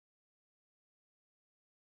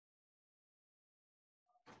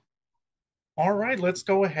All right, let's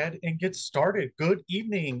go ahead and get started. Good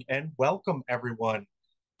evening and welcome, everyone.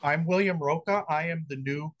 I'm William Roca. I am the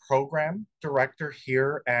new program director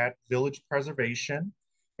here at Village Preservation.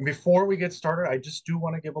 And before we get started, I just do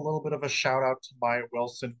want to give a little bit of a shout out to Maya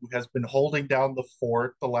Wilson, who has been holding down the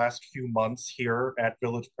fort the last few months here at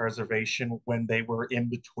Village Preservation when they were in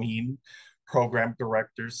between program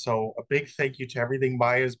directors. So, a big thank you to everything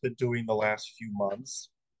Maya's been doing the last few months.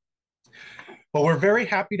 But we're very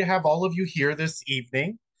happy to have all of you here this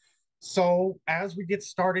evening. So, as we get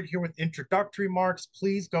started here with introductory marks,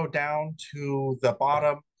 please go down to the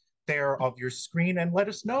bottom there of your screen and let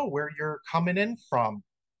us know where you're coming in from.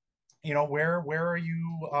 Where are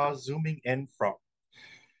you zooming in from?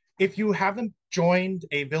 If you haven't joined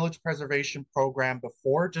a village preservation program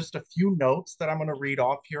before, just a few notes that I'm going to read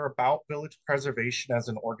off here about village preservation as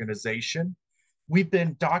an organization. We've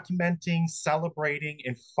been documenting, celebrating,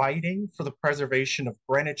 and fighting for the preservation of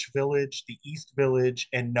Greenwich Village, the East Village,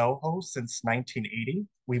 and NoHo since 1980.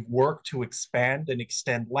 We've worked to expand and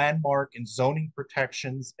extend landmark and zoning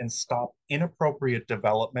protections and stop inappropriate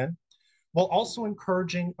development, while also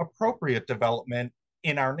encouraging appropriate development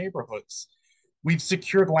in our neighborhoods. We've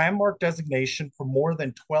secured landmark designation for more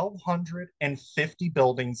than 1,250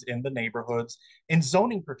 buildings in the neighborhoods and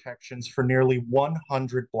zoning protections for nearly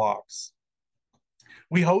 100 blocks.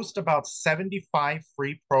 We host about 75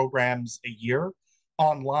 free programs a year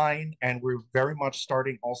online, and we're very much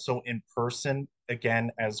starting also in person again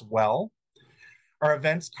as well. Our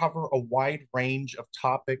events cover a wide range of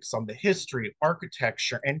topics on the history,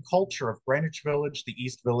 architecture, and culture of Greenwich Village, the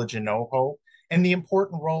East Village, and NoHo, and the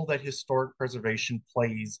important role that historic preservation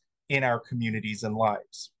plays in our communities and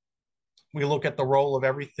lives. We look at the role of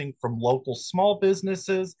everything from local small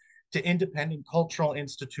businesses to independent cultural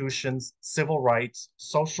institutions, civil rights,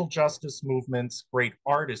 social justice movements, great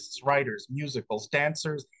artists, writers, musicals,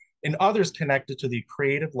 dancers, and others connected to the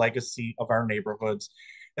creative legacy of our neighborhoods,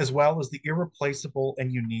 as well as the irreplaceable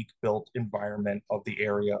and unique built environment of the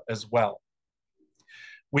area as well.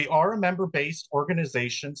 We are a member-based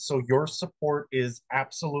organization, so your support is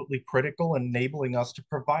absolutely critical in enabling us to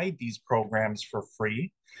provide these programs for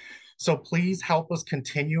free. So please help us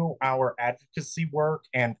continue our advocacy work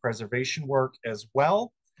and preservation work as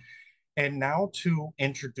well. And now to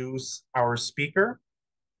introduce our speaker.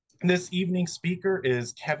 This evening's speaker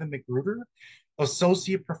is Kevin McGruder,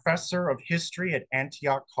 Associate Professor of History at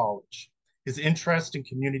Antioch College. His interest in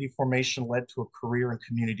community formation led to a career in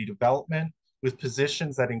community development, with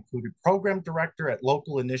positions that included Program Director at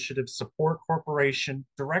Local Initiative Support Corporation,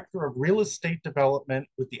 Director of Real Estate Development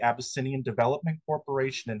with the Abyssinian Development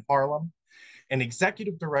Corporation in Harlem, and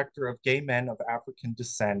Executive Director of Gay Men of African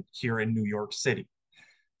Descent here in New York City.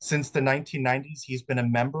 Since the 1990s, he's been a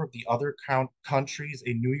member of the Other Countries,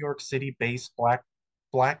 a New York City-based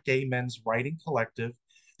Black gay men's writing collective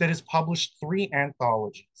that has published 3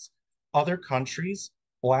 anthologies: Other Countries,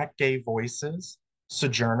 Black Gay Voices,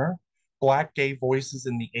 Sojourner, Black Gay Voices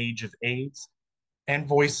in the Age of AIDS, and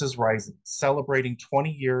Voices Rising, celebrating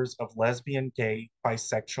 20 years of lesbian, gay,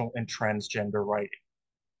 bisexual, and transgender writing.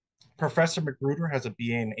 Professor McGruder has a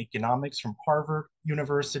BA in economics from Harvard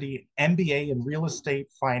University, MBA in real estate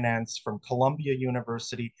finance from Columbia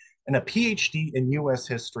University, and a PhD in US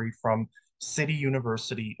history from City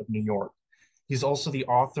University of New York. He's also the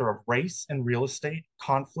author of Race and Real Estate,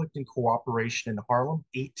 Conflict and Cooperation in Harlem,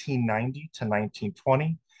 1890 to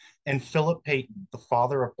 1920, and Philip Payton, the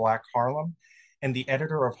father of Black Harlem, and the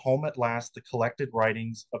editor of Home at Last, the collected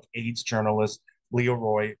writings of AIDS journalist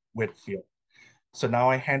Leroy Whitfield. So now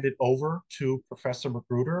I hand it over to Professor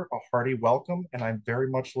McGruder. A hearty welcome, and I'm very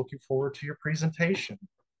much looking forward to your presentation.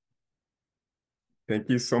 Thank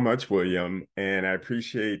you so much, William, and I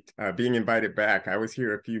appreciate being invited back. I was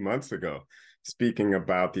here a few months ago speaking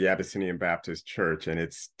about the Abyssinian Baptist Church and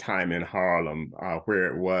its time in Harlem, where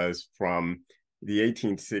it was from the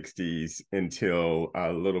 1860s until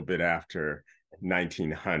a little bit after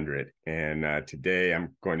 1900. And today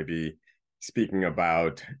I'm going to be speaking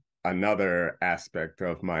about another aspect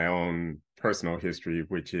of my own personal history,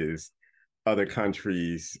 which is Other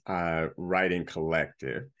Countries Writing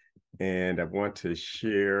Collective. And I want to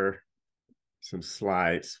share some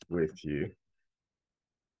slides with you.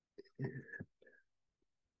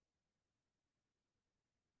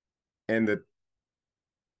 And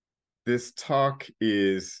this talk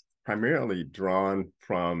is primarily drawn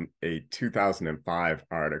from a 2005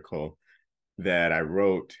 article that I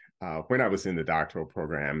wrote when I was in the doctoral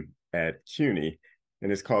program at CUNY,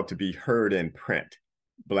 and it's called To Be Heard in Print,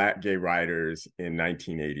 Black Gay Writers in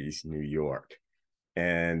 1980s New York.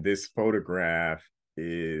 And this photograph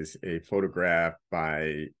is a photograph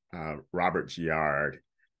by Robert Giard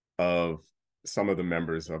of some of the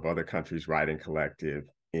members of other countries' writing collective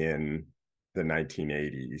in the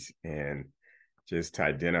 1980s. And just to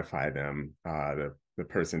identify them, the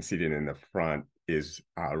person seated in the front is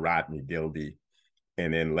Rodney Gildy.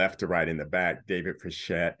 And then left to right in the back, David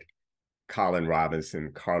Frechette, Colin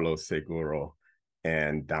Robinson, Carlos Seguro,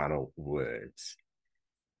 and Donald Woods.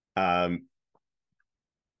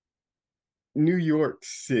 New York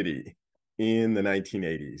City in the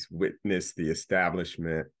 1980s witnessed the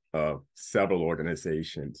establishment of several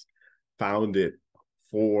organizations founded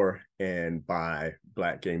for and by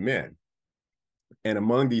Black gay men. And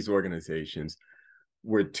among these organizations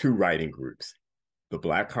were two writing groups, the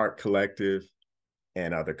Blackheart Collective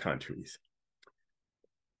and Other Countries.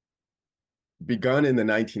 Begun in the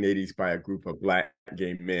 1980s by a group of Black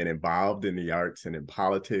gay men involved in the arts and in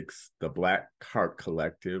politics, the Blackheart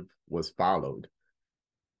Collective was followed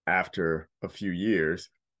after a few years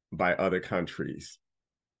by Other Countries,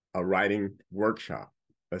 a writing workshop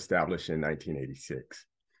established in 1986.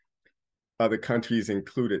 Other Countries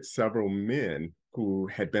included several men who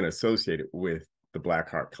had been associated with the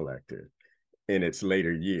Blackheart Collective in its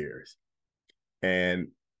later years. And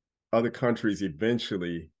Other Countries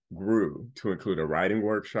eventually grew to include a writing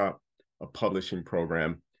workshop, a publishing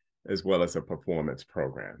program, as well as a performance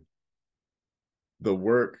program. The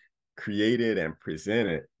work created and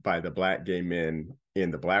presented by the Black gay men in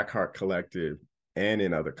the Blackheart Collective and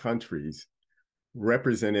in Other Countries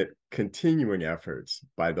represented continuing efforts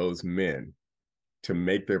by those men to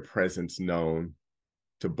make their presence known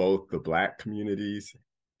to both the Black communities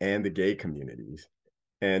and the gay communities,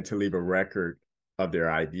 and to leave a record of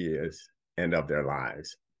their ideas and of their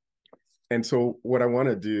lives. And so what I want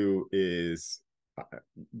to do is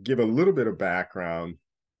give a little bit of background.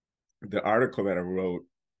 The article that I wrote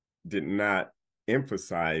did not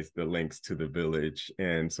emphasize the links to the village,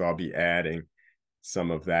 and so I'll be adding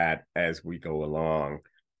some of that as we go along.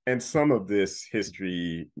 And some of this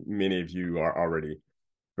history, many of you are already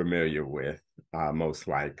familiar with, most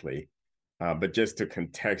likely. But just to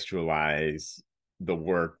contextualize the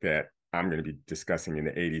work that I'm going to be discussing in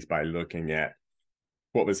the 80s by looking at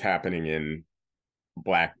what was happening in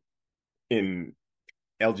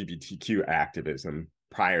LGBTQ activism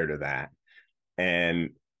prior to that. And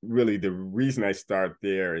really the reason I start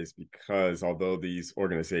there is because although these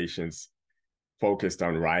organizations focused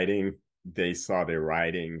on writing, they saw their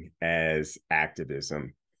writing as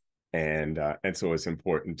activism. And so it's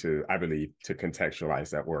important to, I believe, to contextualize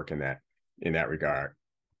that work in that regard.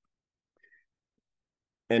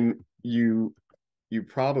 And you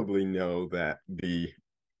probably know that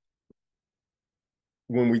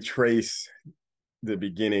when we trace the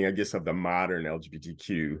beginning, I guess, of the modern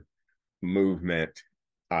LGBTQ movement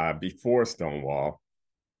before Stonewall,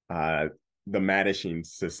 the Mattachine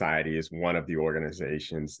Society is one of the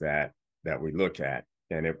organizations that we look at.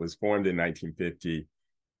 And it was formed in 1950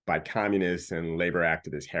 by communist and labor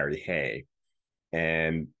activist Harry Hay.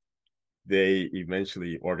 And they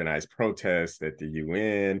eventually organized protests at the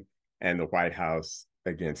UN and the White House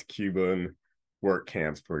against Cuban work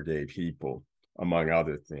camps for gay people, among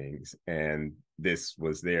other things. And this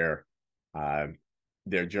was their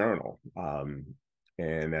journal,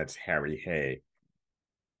 and that's Harry Hay.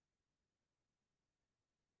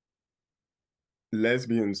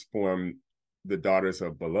 Lesbians formed the Daughters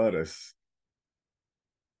of Belotus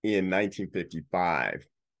in 1955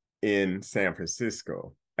 in San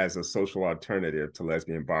Francisco as a social alternative to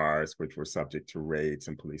lesbian bars, which were subject to raids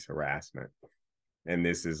and police harassment. And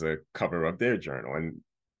this is a cover of their journal. And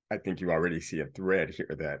I think you already see a thread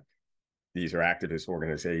here that these are activist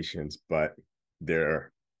organizations, but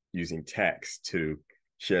they're using text to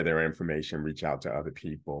share their information, reach out to other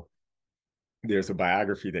people. There's a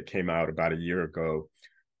biography that came out about a year ago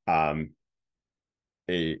about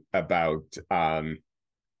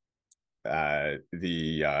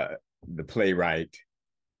the playwright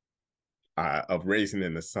of Raisin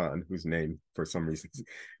in the Sun, whose name for some reason is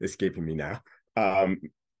escaping me now.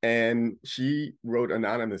 And she wrote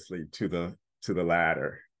anonymously to the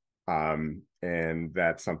latter. And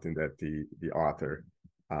that's something that the author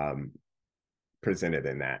presented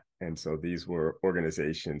in that. And so these were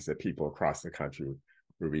organizations that people across the country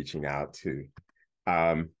were reaching out to.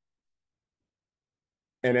 And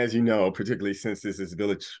as you know, particularly since this is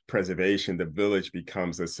village preservation, the village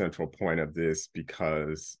becomes a central point of this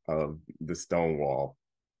because of the Stonewall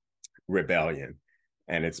rebellion.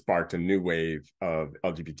 And it sparked a new wave of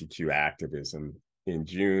LGBTQ activism. In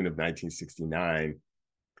June of 1969,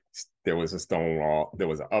 there was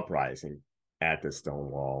an uprising at the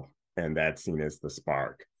Stonewall, and that's seen as the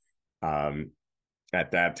spark.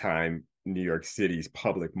 At that time, New York City's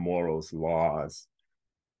public morals laws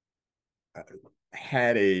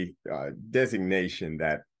had a designation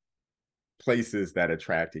that places that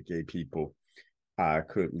attracted gay people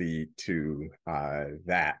could lead to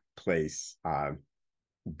that place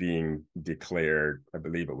being declared, I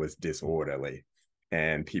believe it was disorderly,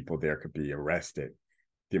 and people there could be arrested.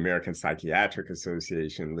 The American Psychiatric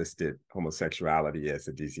Association listed homosexuality as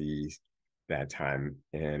a disease that time,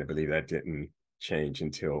 and I believe that didn't change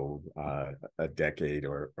until a decade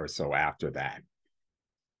or so after that.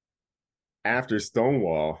 After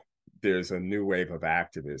Stonewall, there's a new wave of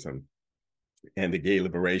activism, and the Gay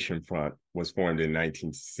Liberation Front was formed in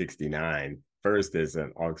 1969, first as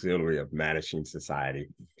an auxiliary of Mattachine Society.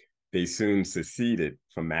 They soon seceded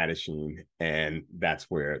from Mattachine, and that's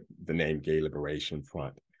where the name Gay Liberation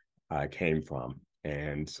Front came from.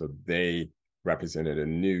 And so they represented a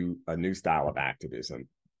new style of activism.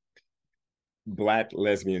 Black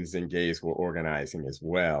lesbians and gays were organizing as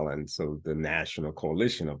well, and so the National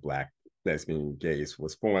Coalition of Black Lesbian and Gays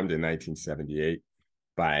was formed in 1978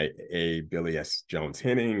 by A. Billy S. Jones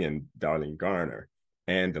Henning and Darlene Garner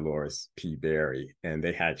and Dolores P. Berry. And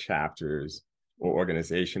they had chapters or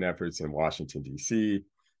organization efforts in Washington, D.C.,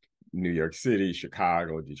 New York City,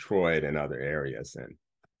 Chicago, Detroit, and other areas.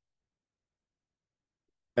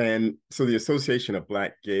 And so the Association of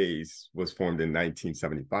Black Gays was formed in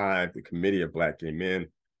 1975. The Committee of Black Gay Men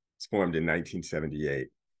was formed in 1978.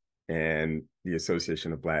 And the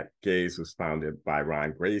Association of Black Gays was founded by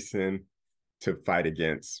Ron Grayson to fight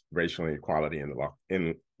against racial inequality in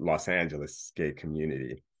the Los Angeles gay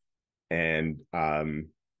community. And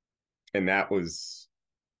that was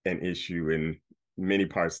an issue in many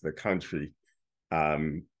parts of the country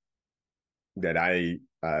that I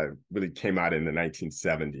really came out in the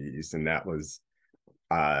 1970s. And that was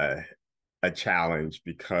a challenge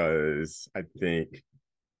because I think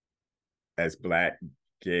as Black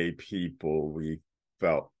gay people, we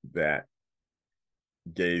felt that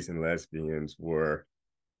gays and lesbians were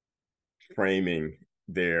framing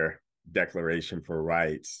their declaration for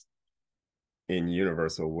rights in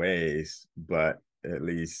universal ways, but at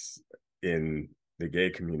least in the gay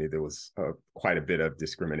community, there was quite a bit of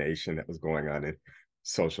discrimination that was going on in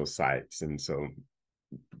social sites. And so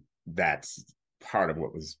that's part of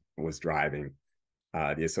what was driving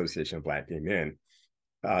the Association of Black Gay Men.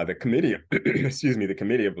 The committee, excuse me, the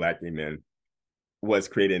Committee of Black Gay Men was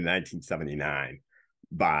created in 1979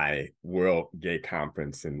 by World Gay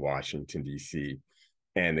Conference in Washington, D.C.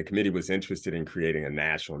 And the committee was interested in creating a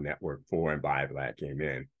national network for and by Black gay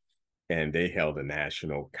men. And they held a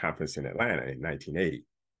national conference in Atlanta in 1980.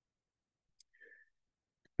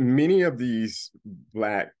 Many of these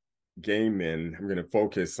Black gay men, I'm going to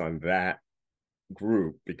focus on that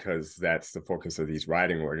group because that's the focus of these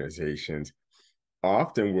writing organizations,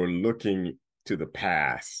 often were looking to the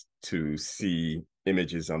past to see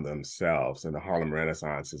images of themselves. And the Harlem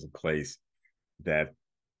Renaissance is a place that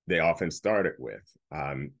they often started with.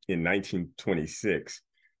 In 1926,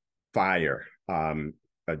 Fire,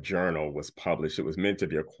 a journal, was published. It was meant to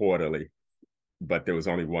be a quarterly, but there was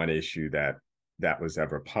only one issue that was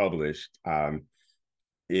ever published.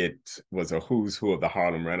 It was a who's who of the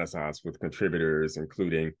Harlem Renaissance with contributors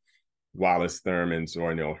including Wallace Thurman,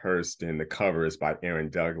 Zora Neale Hurston. The cover is by Aaron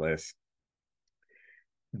Douglas.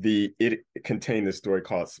 It contained a story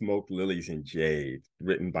called Smoke, Lilies, and Jade,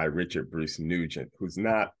 written by Richard Bruce Nugent, who's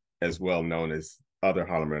not as well known as other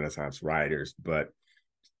Harlem Renaissance writers, but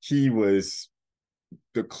he was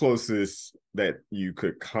the closest that you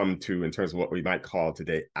could come to in terms of what we might call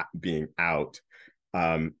today being out.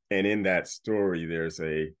 And in that story,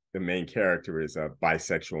 the main character is a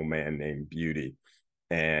bisexual man named Beauty.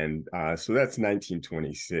 And so that's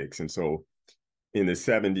 1926. And so in the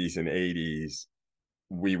 70s and 80s,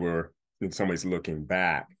 we were in some ways looking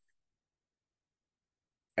back.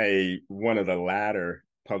 One of the latter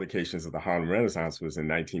publications of the Harlem Renaissance was in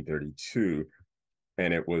 1932,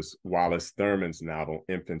 and it was Wallace Thurman's novel,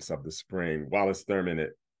 Infants of the Spring. Wallace Thurman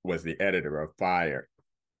was the editor of Fire,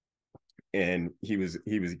 and he was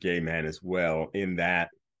a gay man as well. In that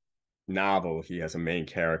novel, he has a main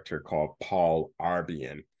character called Paul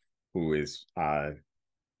Arbian, who is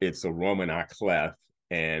it's a Roman clef,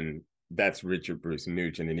 and that's Richard Bruce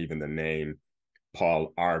Nugent, and even the name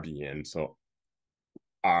Paul Arbian, so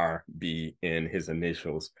RB in his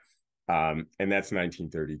initials, and that's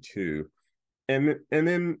 1932. And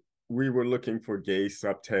then we were looking for gay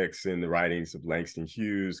subtext in the writings of Langston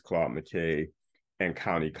Hughes, Claude McKay, and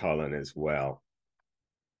Connie Cullen as well.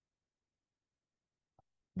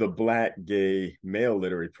 The Black gay male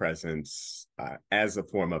literary presence as a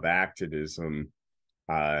form of activism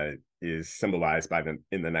is symbolized by in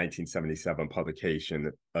the 1977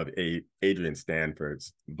 publication of Adrian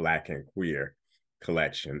Stanford's Black and Queer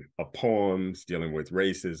collection of poems dealing with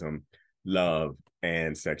racism, love,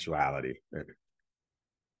 and sexuality.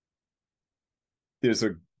 There's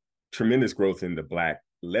a tremendous growth in the Black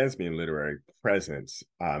lesbian literary presence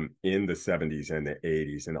in the 70s and the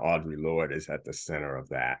 80s, and Audre Lorde is at the center of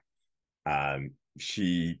that.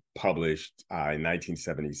 She published in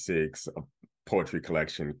 1976 a poetry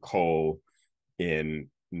collection, Coal, in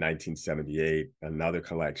 1978, another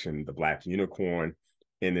collection, The Black Unicorn,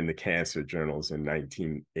 and in the Cancer Journals in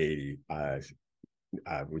 1980,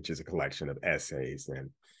 which is a collection of essays.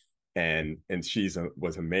 And she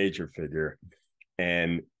was a major figure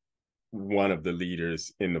and one of the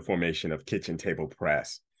leaders in the formation of Kitchen Table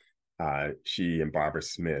Press. She and Barbara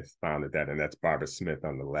Smith founded that, and that's Barbara Smith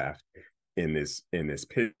on the left in this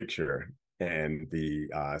picture. And the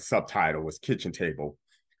subtitle was Kitchen Table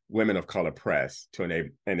Women of Color Press,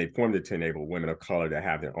 and they formed it to enable women of color to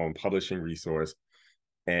have their own publishing resource.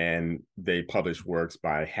 And they published works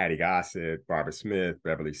by Hattie Gossett, Barbara Smith,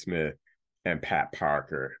 Beverly Smith, and Pat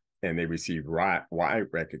Parker. And they received wide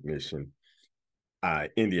recognition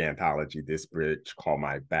in the anthology This Bridge Called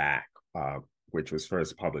My Back, which was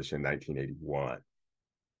first published in 1981.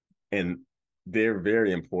 And they're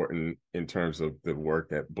very important in terms of the work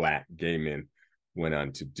that Black gay men went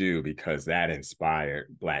on to do, because that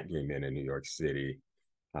inspired Black gay men in New York City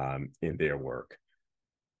in their work.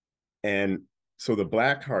 And so the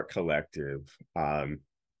Blackheart Collective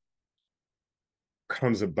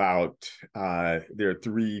comes about, there are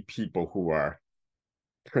three people who are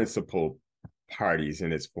principal parties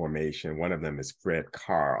in its formation. One of them is Fred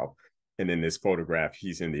Carl. And in this photograph,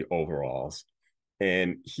 he's in the overalls.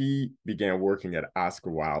 And he began working at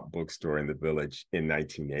Oscar Wilde bookstore in the Village in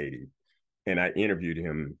 1980. And I interviewed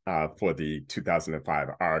him for the 2005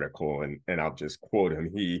 article, and I'll just quote him.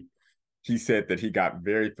 He said that he got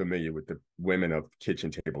very familiar with the women of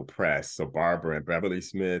Kitchen Table Press. So Barbara and Beverly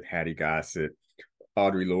Smith, Hattie Gossett,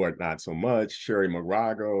 Audre Lorde, not so much, Sherry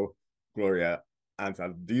Morago, Gloria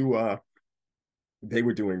Anzaldúa. They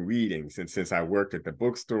were doing readings. And since I worked at the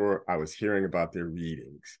bookstore, I was hearing about their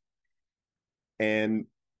readings. And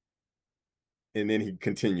then he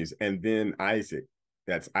continues. And then Isaac,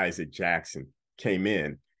 that's Isaac Jackson, came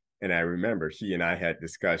in. And I remember he and I had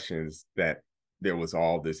discussions that there was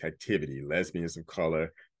all this activity, lesbians of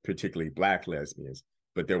color, particularly Black lesbians,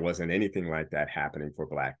 but there wasn't anything like that happening for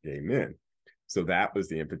Black gay men. So that was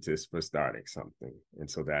the impetus for starting something. And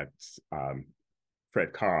so that's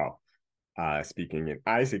Fred Carl speaking. And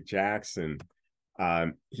Isaac Jackson,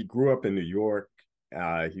 he grew up in New York.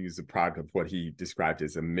 He was a product of what he described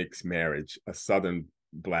as a mixed marriage, a Southern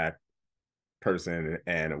Black person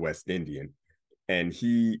and a West Indian. And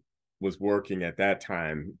he was working at that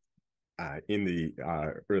time in the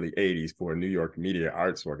early 80s for a New York media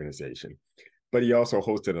arts organization. But he also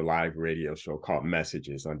hosted a live radio show called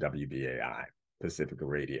Messages on WBAI, Pacifica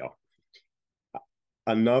Radio.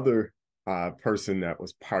 Another person that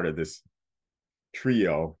was part of this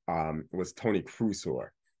trio was Tony Crusoe,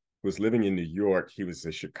 who was living in New York. He was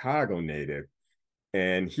a Chicago native,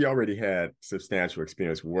 and he already had substantial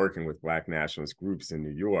experience working with Black nationalist groups in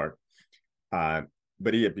New York.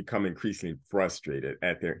 But he had become increasingly frustrated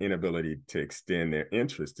at their inability to extend their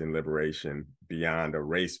interest in liberation beyond a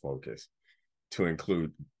race focus to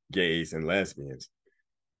include gays and lesbians.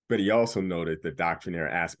 But he also noted the doctrinaire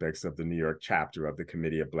aspects of the New York chapter of the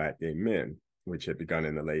Committee of Black Gay Men, which had begun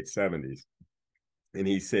in the late 70s. And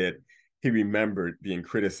he said he remembered being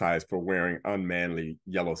criticized for wearing unmanly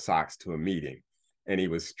yellow socks to a meeting, and he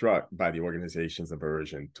was struck by the organization's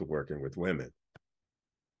aversion to working with women.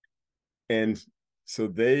 And so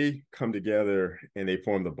they come together and they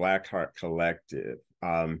form the Blackheart Collective.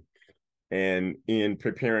 And in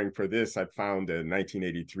preparing for this, I found a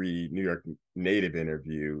 1983 New York Native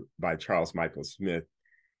interview by Charles Michael Smith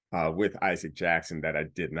with Isaac Jackson that I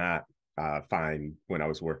did not find when I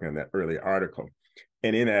was working on that early article.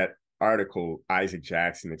 And in that article, Isaac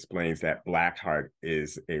Jackson explains that Blackheart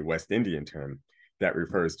is a West Indian term that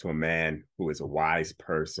refers to a man who is a wise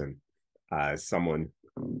person, someone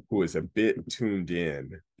who is a bit tuned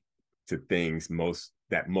in to things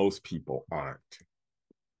that most people aren't.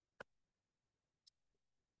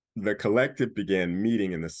 The collective began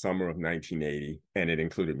meeting in the summer of 1980, and it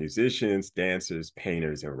included musicians, dancers,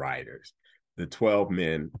 painters, and writers. The 12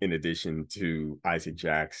 men, in addition to Isaac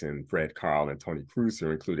Jackson, Fred Carl, and Tony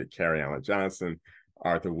Crusoe, included Carrie Allen Johnson,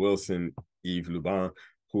 Arthur Wilson, Yves Lubin,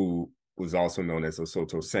 who was also known as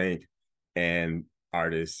Osoto Saint, and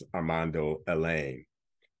artist Armando Elaine.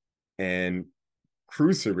 And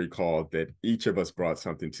Crusoe recalled that each of us brought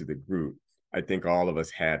something to the group. I think all of us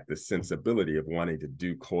had the sensibility of wanting to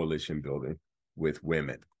do coalition building with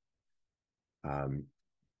women.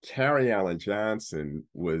 Carrie Allen Johnson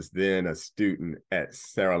was then a student at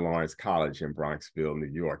Sarah Lawrence College in Bronxville, New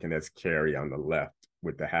York, and that's Carrie on the left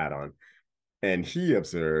with the hat on. And he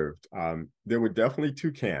observed there were definitely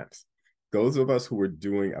two camps. Those of us who were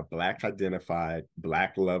doing a Black identified,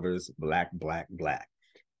 Black lovers, Black, Black, Black,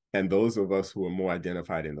 and those of us who were more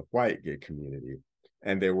identified in the white gay community.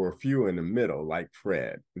 And there were a few in the middle, like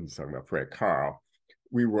Fred, he's talking about Fred Carl.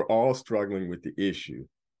 We were all struggling with the issue,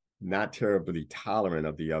 not terribly tolerant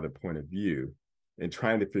of the other point of view, and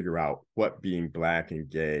trying to figure out what being Black and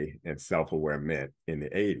gay and self-aware meant in the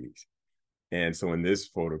 80s. And so in this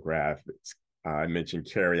photograph, I mentioned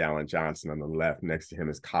Carrie Allen Johnson on the left. Next to him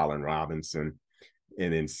is Colin Robinson.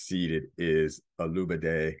 And then seated is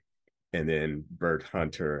Olubade, and then Bert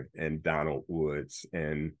Hunter and Donald Woods.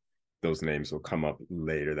 And those names will come up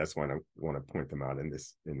later. That's why I want to point them out in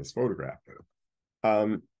this photograph.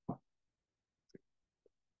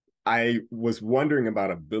 I was wondering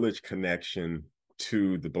about a village connection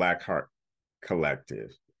to the Blackheart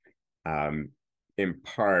Collective, in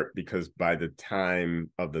part because by the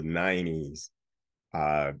time of the 90s,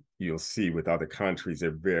 you'll see with other countries,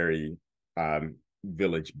 they're very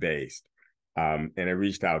village-based. And I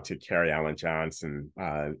reached out to Carrie Allen Johnson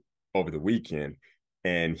over the weekend,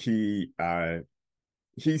 and he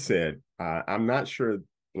said, I'm not sure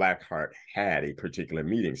Blackheart had a particular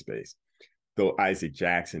meeting space, though Isaac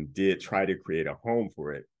Jackson did try to create a home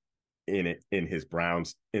for it in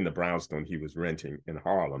the brownstone he was renting in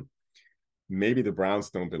Harlem. Maybe the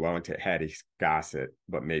brownstone belonged to Hattie Gossett,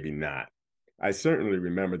 but maybe not. I certainly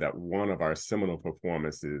remember that one of our seminal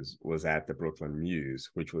performances was at the Brooklyn Muse,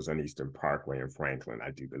 which was on Eastern Parkway in Franklin,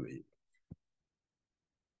 I do believe.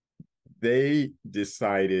 They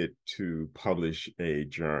decided to publish a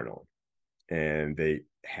journal, and they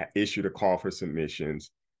issued a call for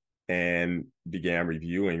submissions and began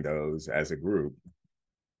reviewing those as a group.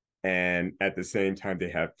 And at the same time,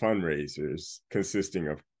 they had fundraisers consisting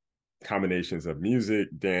of combinations of music,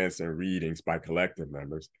 dance, and readings by collective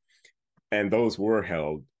members. And those were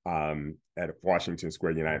held at Washington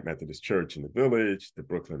Square United Methodist Church in the Village, the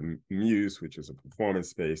Brooklyn Muse, which is a performance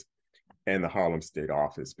space, and the Harlem State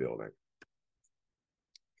Office building.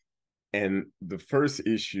 And the first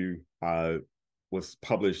issue was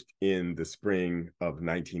published in the spring of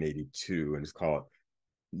 1982, and it's called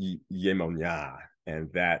Yemonya, and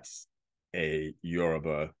that's a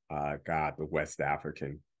Yoruba god of West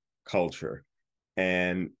African culture.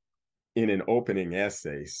 And in an opening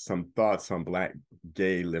essay, some thoughts on Black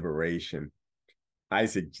gay liberation,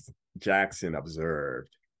 Isaac Jackson observed,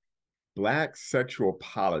 Black sexual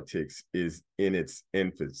politics is in its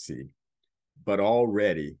infancy, but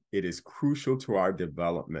already it is crucial to our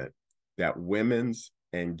development that women's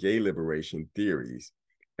and gay liberation theories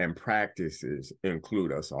and practices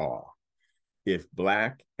include us all. If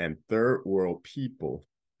Black and third world people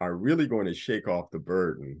are really going to shake off the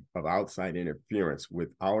burden of outside interference with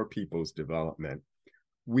our people's development,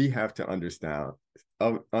 we have to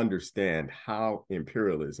understand how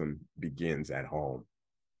imperialism begins at home.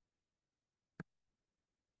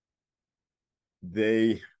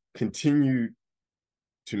 They continued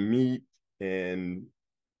to meet and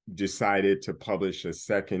decided to publish a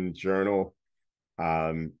second journal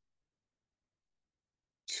 2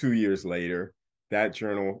 years later. That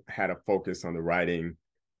journal had a focus on the writing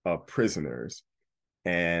of prisoners,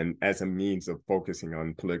 and as a means of focusing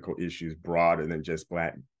on political issues broader than just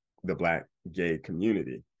the Black gay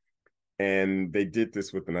community. And they did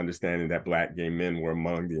this with an understanding that Black gay men were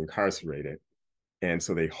among the incarcerated. And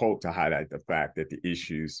so they hoped to highlight the fact that the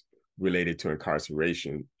issues related to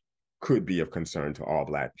incarceration could be of concern to all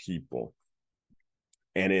Black people.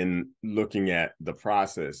 And in looking at the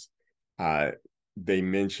process, they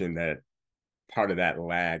mentioned that part of that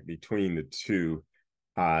lag between the two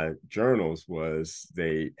journals was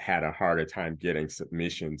they had a harder time getting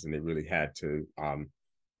submissions, and they really had to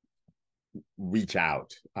reach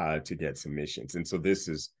out to get submissions. And so this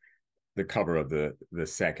is the cover of the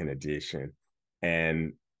second edition,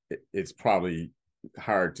 and it's probably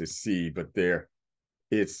hard to see, but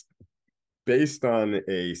it's based on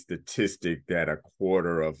a statistic that a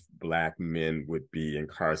quarter of Black men would be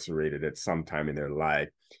incarcerated at some time in their life.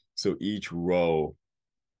 So each row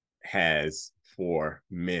has 4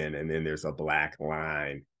 men, and then there's a black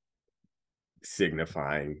line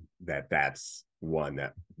signifying that that's one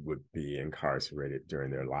that would be incarcerated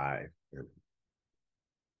during their life.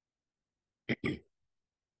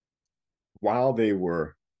 While they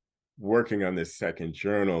were working on this second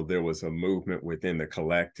journal, there was a movement within the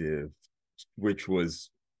collective, which was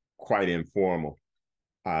quite informal,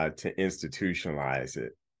 to institutionalize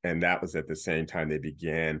it. And that was at the same time they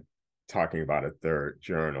began talking about a third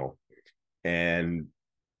journal. And,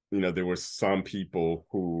 there were some people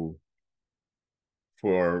who,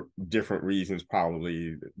 for different reasons,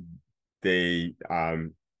 probably they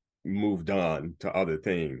moved on to other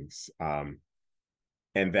things.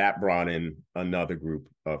 And that brought in another group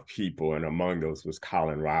of people. And among those was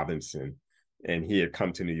Colin Robinson. And he had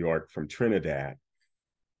come to New York from Trinidad.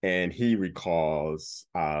 And he recalls,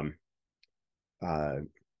 I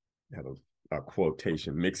have a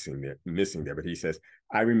quotation missing there, but he says,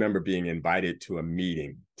 I remember being invited to a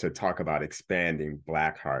meeting to talk about expanding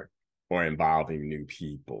Blackheart or involving new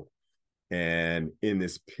people. And in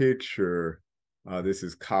this picture, this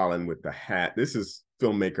is Colin with the hat. This is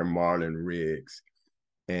filmmaker Marlon Riggs.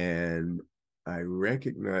 And I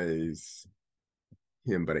recognize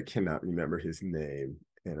him, but I cannot remember his name.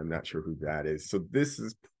 And I'm not sure who that is. So this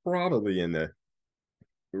is probably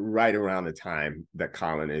right around the time that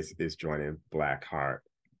Colin is joining Blackheart.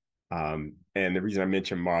 And the reason I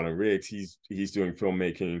mentioned Marlon Riggs, he's doing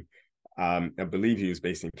filmmaking. I believe he was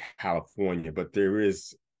based in California, but there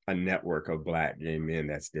is a network of Black gay men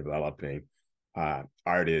that's developing,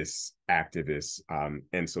 artists, activists.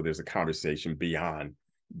 And so there's a conversation beyond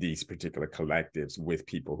these particular collectives with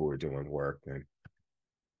people who are doing work. And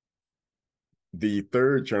the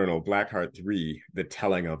third journal, Blackheart 3, The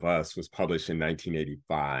Telling of Us, was published in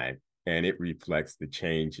 1985, and it reflects the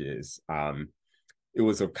changes. It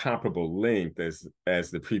was of comparable length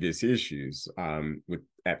as the previous issues,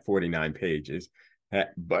 at 49 pages,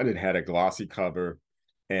 but it had a glossy cover,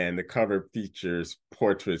 and the cover features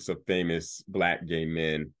portraits of famous Black gay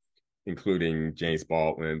men, including James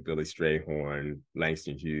Baldwin, Billy Strayhorn,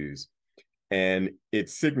 Langston Hughes. And it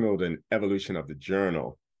signaled an evolution of the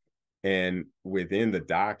journal. And within the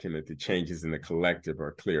document, the changes in the collective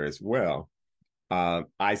are clear as well.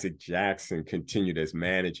 Isaac Jackson continued as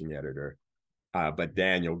managing editor, but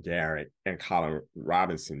Daniel Garrett and Colin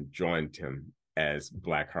Robinson joined him as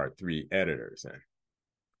Blackheart 3 editors.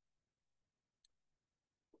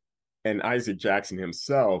 And Isaac Jackson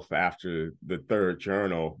himself, after the third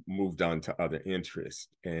journal, moved on to other interests.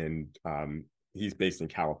 And he's based in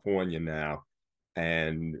California now.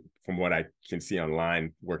 And from what I can see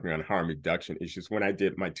online, working on harm reduction issues, when I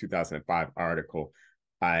did my 2005 article,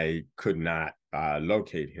 I could not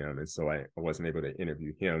locate him. And so I wasn't able to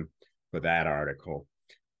interview him for that article.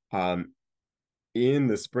 In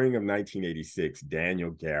the spring of 1986,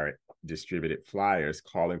 Daniel Garrett distributed flyers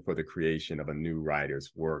calling for the creation of a new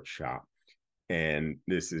writers' workshop. And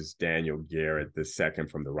this is Daniel Garrett, the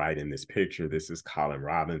second from the right in this picture. This is Colin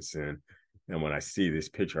Robinson. And when I see this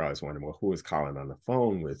picture, I was wondering, well, who is Colin on the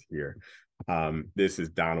phone with here? This is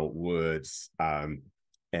Donald Woods,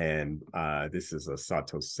 and this is a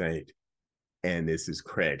Sato Saint, and this is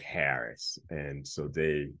Craig Harris. And so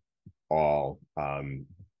they all,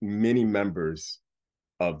 many members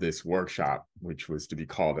of this workshop, which was to be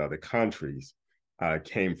called Other Countries,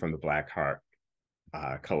 came from the Blackheart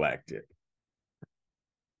Collective.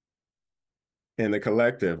 And the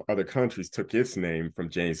collective, Other Countries, took its name from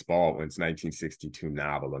James Baldwin's 1962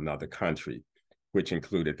 novel, Another Country, which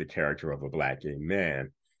included the character of a Black gay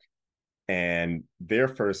man. And their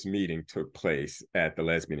first meeting took place at the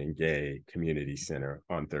Lesbian and Gay Community Center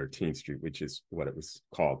on 13th Street, which is what it was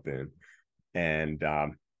called then. And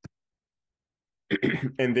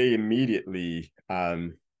and they immediately,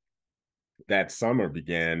 that summer,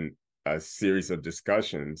 began a series of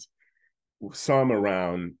discussions, some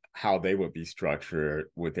around how they would be structured.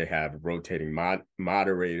 Would they have rotating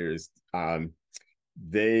moderators?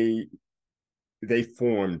 They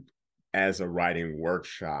formed as a writing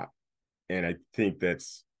workshop. And I think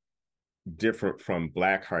that's different from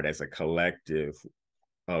Blackheart as a collective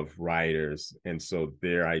of writers. And so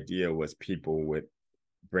their idea was people would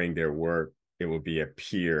bring their work. It would be a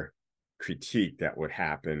peer critique that would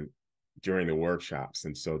happen during the workshops.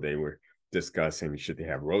 And so they were discussing, should they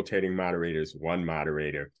have rotating moderators, one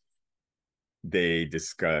moderator? They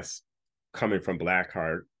discussed, coming from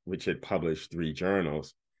Blackheart, which had published 3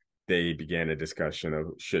 journals, they began a discussion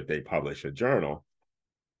of should they publish a journal.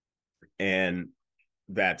 And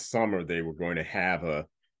that summer, they were going to have a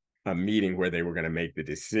meeting where they were going to make the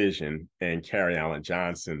decision, and Carrie Allen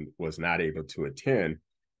Johnson was not able to attend.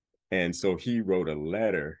 And so he wrote a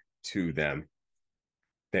letter to them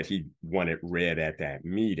that he wanted read at that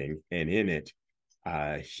meeting. And in it,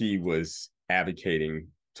 he was advocating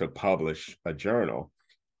to publish a journal.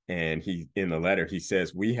 And in the letter, he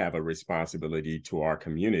says, we have a responsibility to our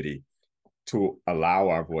community to allow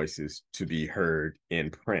our voices to be heard in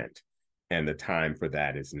print. And the time for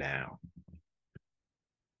that is now.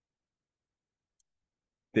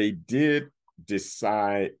 They did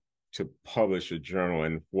decide to publish a journal,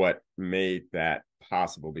 and what made that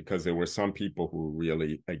possible, because there were some people who were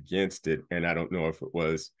really against it. And I don't know if it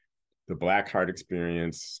was the Blackheart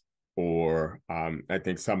experience, or I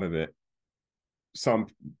think some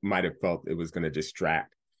might have felt it was going to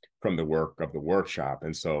distract from the work of the workshop.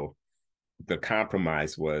 And so the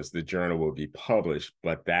compromise was the journal will be published,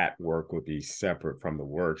 but that work would be separate from the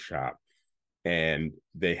workshop. And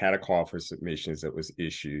they had a call for submissions that was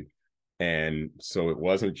issued. And so it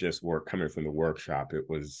wasn't just work coming from the workshop, it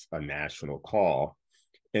was a national call.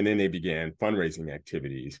 And then they began fundraising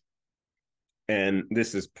activities. And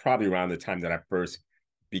this is probably around the time that I first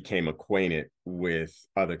became acquainted with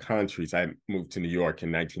other countries. I moved to New York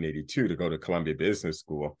in 1982 to go to Columbia Business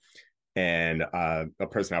School. And a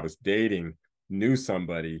person I was dating knew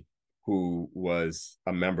somebody who was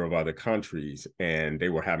a member of other countries, and they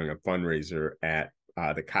were having a fundraiser at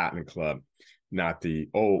the Cotton Club, not the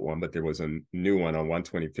old one, but there was a new one on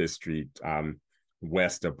 125th Street,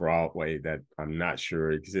 west of Broadway, that I'm not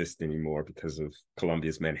sure exists anymore because of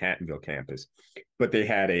Columbia's Manhattanville campus. But they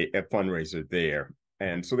had a fundraiser there.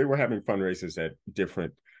 And so they were having fundraisers at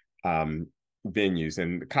different venues.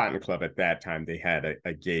 And the Cotton Club at that time, they had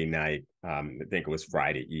a gay night. I think it was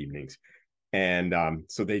Friday evenings. And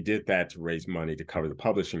so they did that to raise money to cover the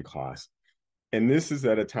publishing costs. And this is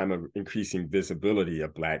at a time of increasing visibility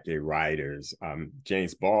of Black gay writers.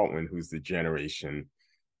 James Baldwin, who's the generation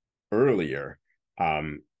earlier,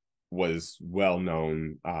 was well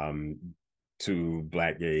known to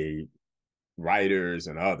Black gay writers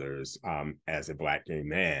and others as a Black gay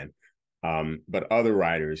man. But other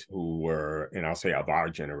writers who were, and I'll say of our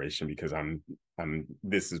generation, because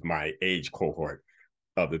this is my age cohort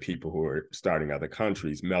of the people who are starting other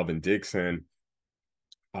countries. Melvin Dixon,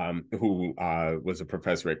 who was a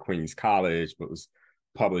professor at Queens College, but was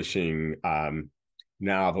publishing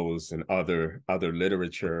novels and other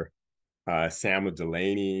literature. Samuel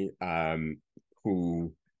Delaney,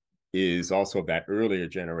 who is also of that earlier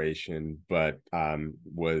generation, but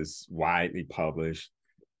was widely published.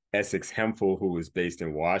 Essex Hemphill, who was based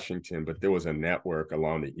in Washington, but there was a network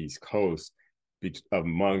along the East Coast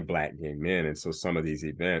among Black gay men. And so some of these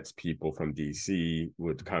events, people from DC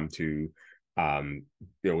would come to.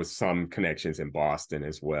 There was some connections in Boston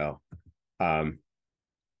as well. And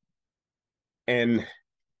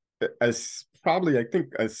probably, I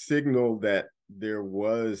think, a signal that there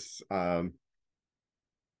was a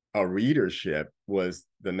readership was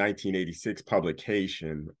the 1986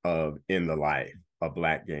 publication of In the Life, a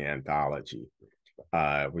Black gay anthology,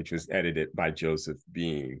 which was edited by Joseph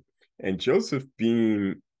Beam. And Joseph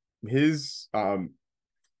Beam, his kind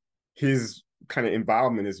of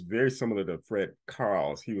involvement is very similar to Fred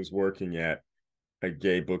Karl's. He was working at a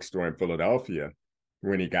gay bookstore in Philadelphia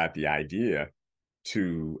when he got the idea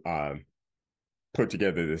to put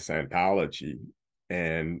together this anthology.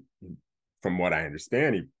 And from what I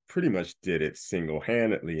understand, he pretty much did it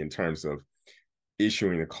single-handedly in terms of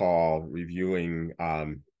issuing the call, reviewing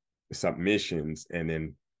submissions, and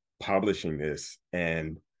then publishing this.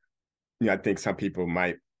 And I think some people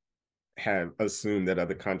might have assumed that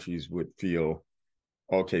other countries would feel,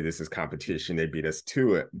 okay, this is competition, they beat us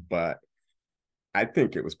to it. But I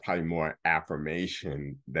think it was probably more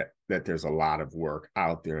affirmation that there's a lot of work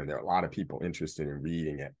out there and there are a lot of people interested in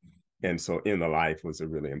reading it. And so In the Life was a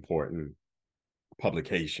really important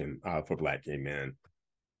publication for Black gay men.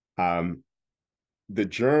 The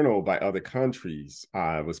journal by other countries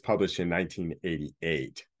was published in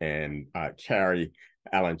 1988, and Carrie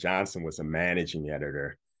Allen Johnson was a managing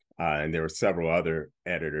editor, and there were several other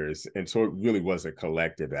editors. And so it really was a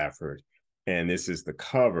collective effort. And this is the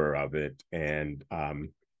cover of it. And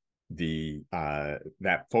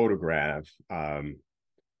that photograph,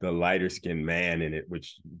 the lighter skinned man in it,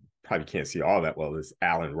 which probably can't see all that well, is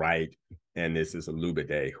Alan Wright. And this is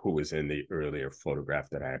Olubade, who was in the earlier photograph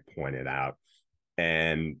that I pointed out.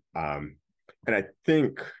 And I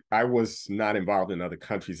think I was not involved in other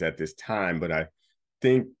countries at this time, but I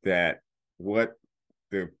think that what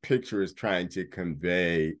the picture is trying to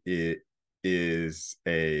convey is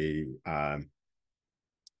a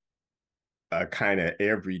kind of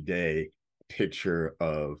everyday picture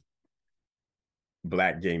of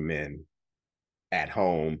Black gay men at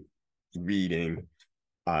home reading.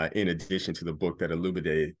 In addition to the book that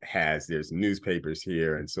Olubade has, there's newspapers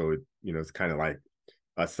here, and so it's kind of like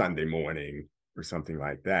a Sunday morning or something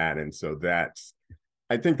like that. And so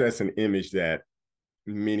I think that's an image that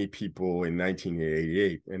many people in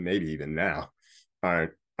 1988 and maybe even now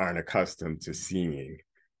aren't aren't accustomed to seeing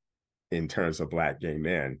in terms of Black gay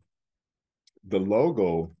men. The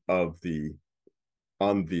logo of the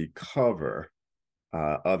on the cover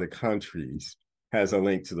of the countries has a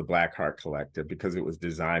link to the Blackheart Collective because it was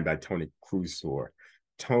designed by Tony Crusor.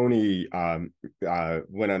 Tony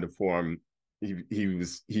went on to form.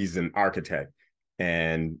 He's an architect,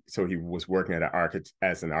 and so he was working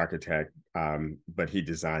as an architect. But he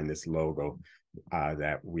designed this logo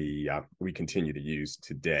that we continue to use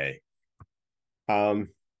today. The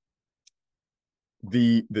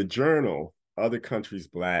journal Other Countries'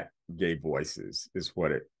 Black Gay Voices is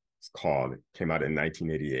what it's called. It came out in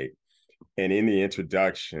 1988. And in the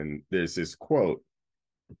introduction, there's this quote: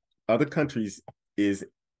 Other Countries is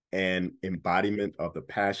an embodiment of the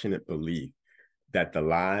passionate belief that the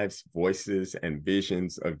lives, voices, and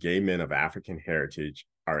visions of gay men of African heritage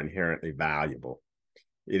are inherently valuable.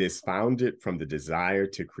 It is founded from the desire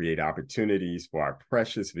to create opportunities for our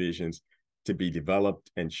precious visions to be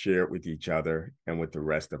developed and shared with each other and with the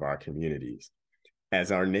rest of our communities.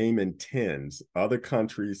 As our name intends, Other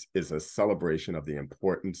Countries is a celebration of the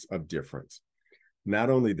importance of difference. Not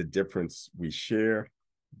only the difference we share,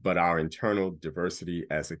 but our internal diversity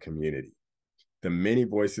as a community. The many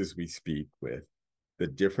voices we speak with, the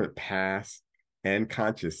different paths and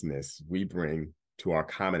consciousness we bring to our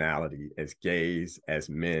commonality as gays, as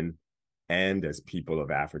men, and as people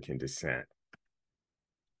of African descent.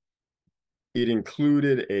 It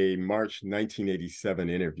included a March 1987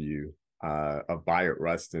 interview of Bayard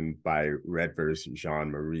Rustin by Redvers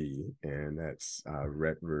Jean-Marie, and that's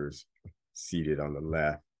Redvers seated on the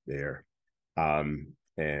left there,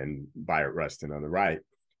 and Bayard Rustin on the right.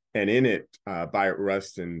 And in it, Bayard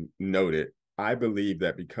Rustin noted, I believe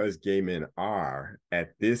that because gay men are, at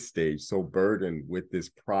this stage, so burdened with this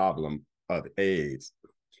problem of AIDS,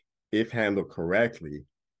 if handled correctly,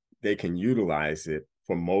 they can utilize it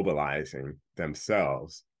for mobilizing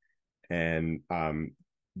themselves. And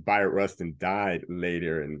Bayard Rustin died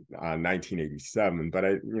later in 1987, but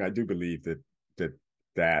I do believe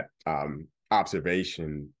that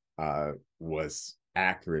observation was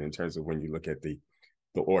accurate in terms of when you look at the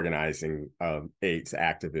organizing of AIDS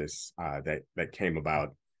activists that came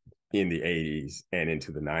about in the 80s and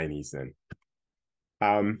into the 90s.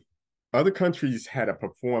 And Other Countries had a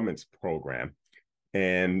performance program,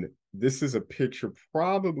 and this is a picture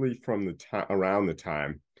probably from the time around the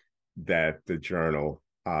time that the journal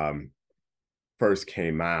first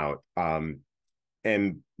came out.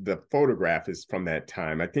 And the photograph is from that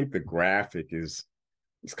time. I think the graphic is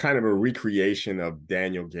kind of a recreation of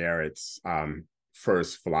Daniel Garrett's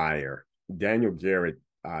first flyer. Daniel Garrett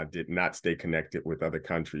did not stay connected with Other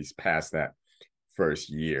Countries past that first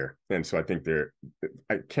year. And so I think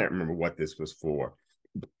I can't remember what this was for,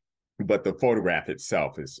 but the photograph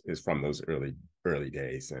itself is from those early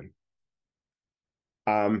days. And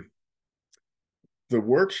the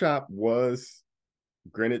workshop was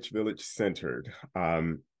Greenwich Village centered.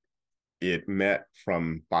 It met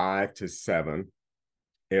from 5 to 7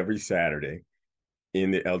 every Saturday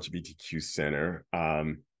in the LGBTQ center.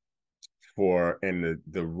 And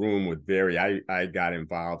the room would vary. I got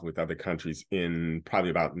involved with Other Countries in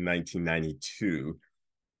probably about 1992,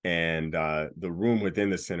 and the room within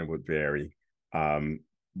the center would vary.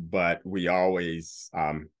 But we always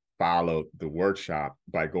followed the workshop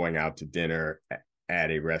by going out to dinner at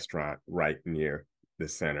a restaurant right near the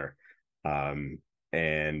center. And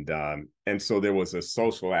so there was a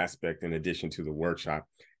social aspect in addition to the workshop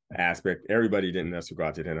aspect. Everybody didn't necessarily go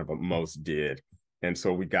out to dinner, but most did. And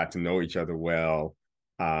so we got to know each other well.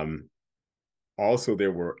 Also,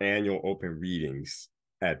 there were annual open readings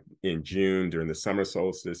in June during the summer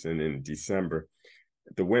solstice, and in December,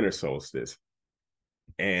 the winter solstice.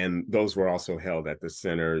 And those were also held at the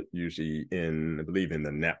center, usually I believe in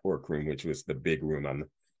the network room, which was the big room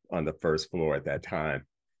on the first floor at that time.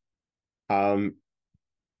 By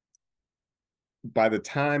the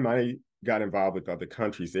time I got involved with Other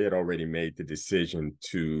Countries, they had already made the decision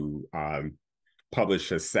to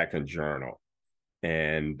publish a second journal.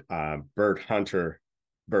 And Bert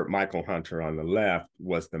Michael Hunter on the left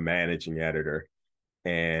was the managing editor.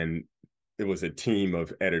 And it was a team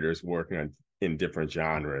of editors working in different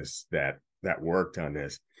genres that worked on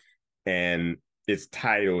this. And its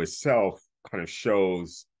title itself kind of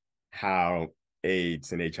shows how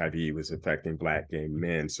AIDS and HIV was affecting Black gay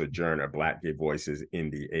men, Sojourner, Black Gay Voices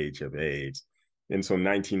in the Age of AIDS. And so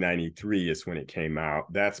 1993 is when it came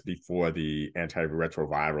out. That's before the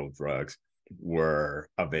antiretroviral drugs were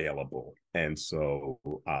available. And so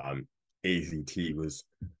AZT was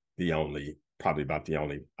probably about the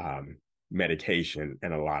only medication,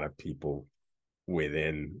 and a lot of people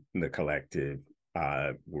within the collective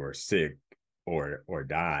were sick or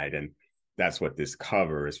died, and that's what this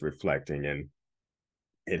cover is reflecting. And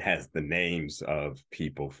it has the names of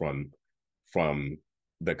people from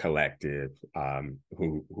the collective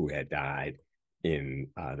who had died in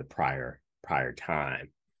the prior time.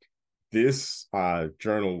 This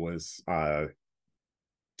journal was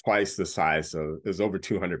twice the size of, it was over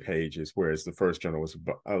 200 pages, whereas the first journal was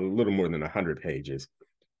a little more than 100 pages.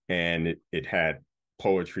 And it had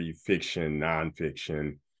poetry, fiction,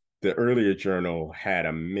 nonfiction. The earlier journal had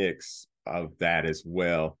a mix of that as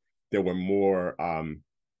well. There were more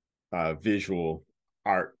visual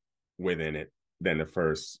art within it than the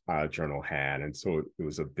first journal had. And so it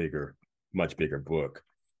was a much bigger book.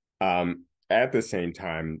 At the same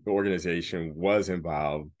time, the organization was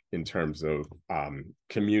involved in terms of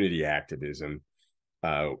community activism.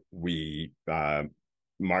 We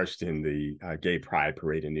marched in the Gay Pride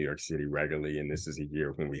Parade in New York City regularly, and this is a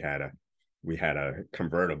year when we had a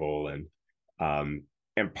convertible,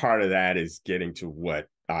 and part of that is getting to what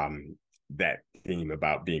that theme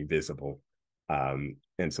about being visible, and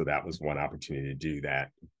so that was one opportunity to do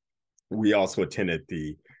that. We also attended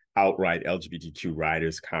the outright LGBTQ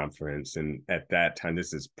writers conference, and at that time,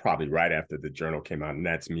 this is probably right after the journal came out, and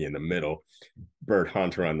that's me in the middle, Bert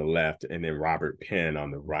Hunter on the left, and then Robert Penn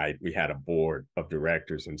on the right. We had a board of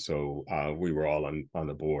directors, and so we were all on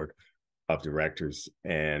the board of directors.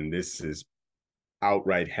 And this is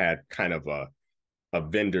outright had kind of a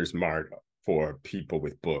vendor's mart for people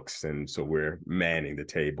with books, and so we're manning the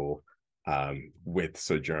table with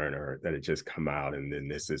Sojourner that had just come out, and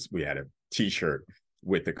then we had a T-shirt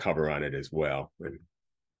with the cover on it as well.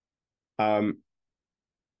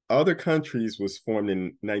 Other Countries was formed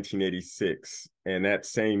in 1986, and that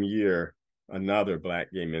same year, another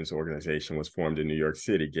Black gay men's organization was formed in New York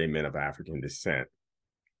City, Gay Men of African Descent.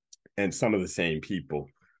 And some of the same people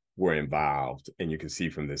were involved. And you can see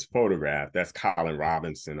from this photograph, that's Colin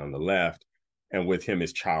Robinson on the left, and with him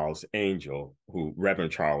is Charles Angel,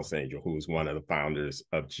 Reverend Charles Angel, who was one of the founders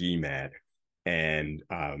of GMAT. And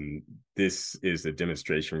this is a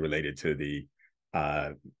demonstration related to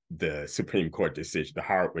the Supreme Court decision, the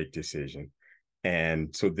Hardwick decision.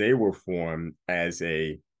 And so they were formed as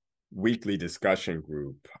a weekly discussion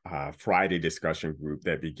group, Friday discussion group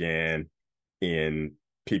that began in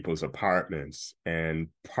people's apartments. And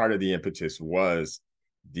part of the impetus was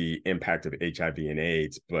the impact of HIV and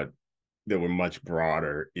AIDS, but there were much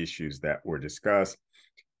broader issues that were discussed.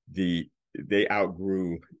 They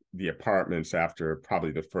outgrew the apartments after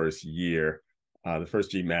probably the first year. The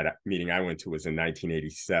first GMAT meeting I went to was in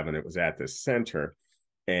 1987. It was at the center,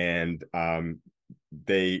 and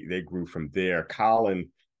they grew from there. Colin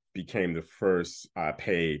became the first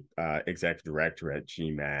paid executive director at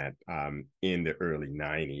GMAT in the early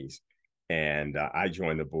 90s. And I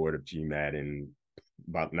joined the board of GMAT in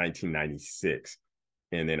about 1996.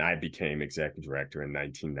 And then I became executive director in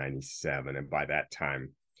 1997. And by that time,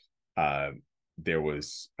 there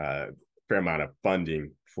was a fair amount of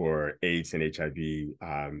funding for AIDS and HIV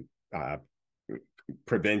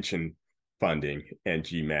prevention funding, and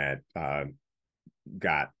GMAT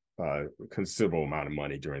got a considerable amount of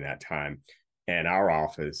money during that time. And our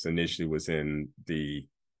office initially was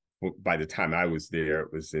by the time I was there,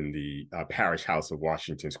 it was in the parish house of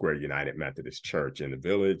Washington Square United Methodist Church in the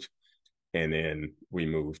Village. And then we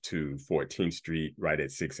moved to 14th Street, right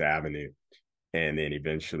at 6th Avenue. And then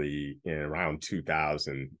eventually in around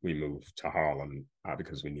 2000, we moved to Harlem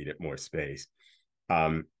because we needed more space.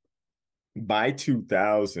 By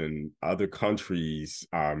 2000, Other Countries,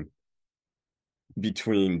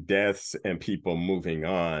 between deaths and people moving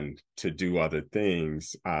on to do other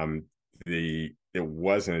things, there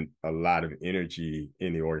wasn't a lot of energy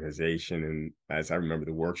in the organization. And as I remember,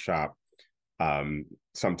 the workshop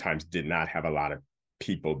sometimes did not have a lot of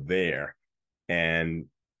people there. And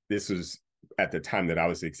this was at the time that I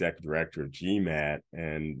was the executive director of GMAT,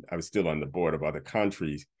 and I was still on the board of Other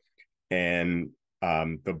Countries. And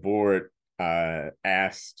the board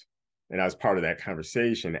asked, and I was part of that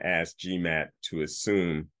conversation, asked GMAT to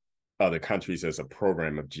assume Other Countries as a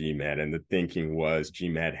program of GMAT. And the thinking was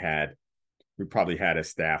we probably had a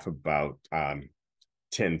staff about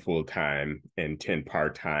 10 full-time and 10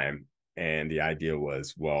 part-time. And the idea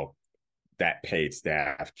was, well, that paid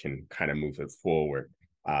staff can kind of move it forward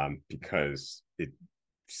because it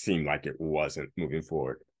seemed like it wasn't moving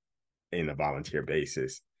forward in a volunteer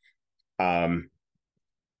basis.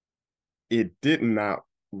 It did not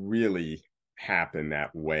really happen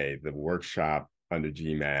that way. The workshop under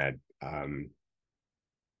GMAT,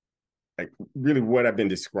 like really what I've been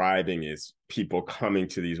describing is people coming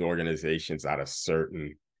to these organizations out of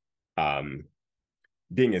certain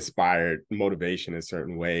being inspired, motivation in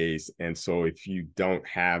certain ways. And so if you don't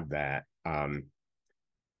have that,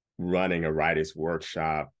 running a writers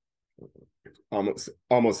workshop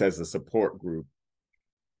almost as a support group,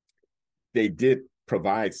 they did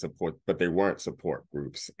provide support, but they weren't support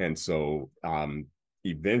groups. And so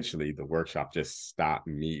eventually the workshop just stopped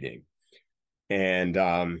meeting. And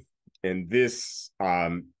this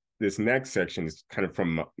next section is kind of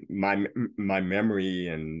from my memory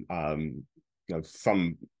and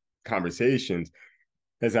some conversations.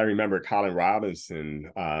 As I remember, Colin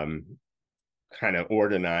Robinson kind of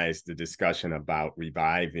organized the discussion about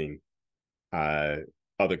reviving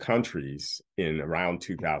other countries in around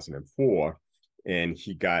 2004. And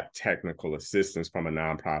he got technical assistance from a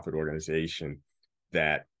nonprofit organization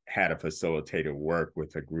that had a facilitator work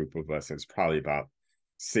with a group of us. It's probably about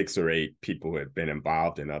 6 or 8 people who had been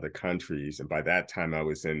involved in other countries. And by that time, I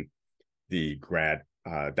was in the grad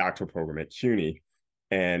doctoral program at CUNY.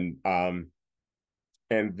 And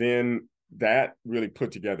then that really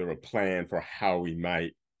put together a plan for how we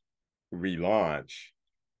might relaunch.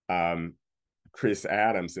 Chris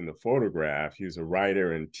Adams in the photograph, he was a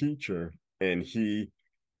writer and teacher, and he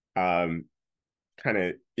kind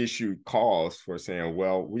of issued calls for saying,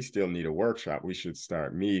 well, we still need a workshop. We should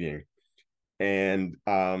start meeting. And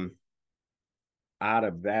out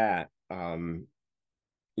of that,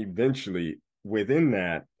 eventually within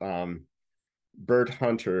that, Bert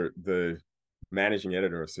Hunter, the managing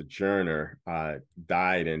editor of Sojourner,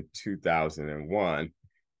 died in 2001.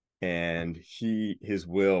 And his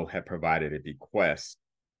will had provided a bequest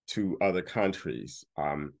to other countries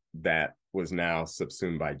that was now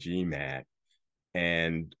subsumed by GMAT.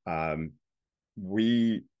 And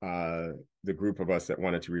we, the group of us that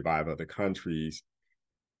wanted to revive other countries,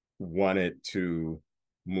 wanted to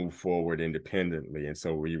move forward independently. And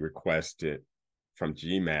so we requested from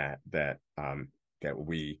GMAT that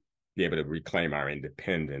we be able to reclaim our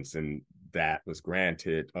independence. And that was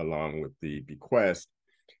granted along with the bequest.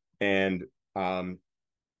 And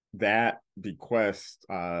that bequest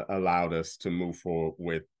allowed us to move forward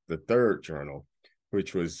with the third journal,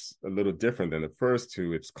 which was a little different than the first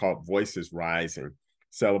two. It's called Voices Rising,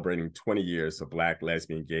 celebrating 20 years of Black,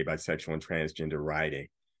 lesbian, gay, bisexual, and transgender writing.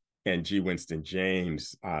 And G. Winston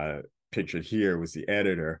James, pictured here, was the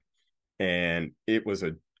editor. And it was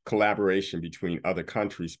a collaboration between Other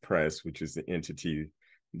Countries Press, which is the entity,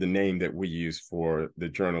 the name that we use for the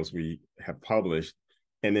journals we have published,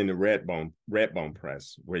 and then the Redbone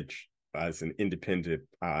Press, which is an independent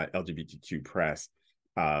LGBTQ press.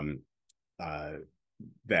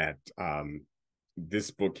 That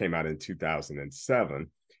this book came out in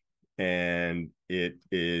 2007, and it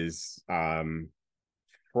is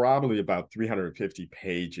probably about 350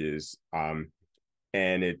 pages,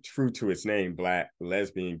 and it, true to its name, Black,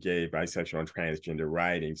 lesbian, gay, bisexual, and transgender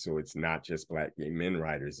writing. So it's not just Black gay men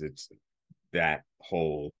writers; it's that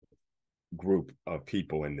whole group of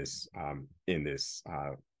people in this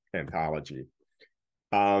anthology.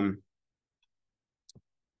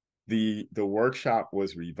 The workshop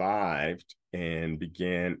was revived and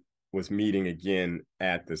was meeting again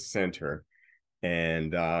at the center.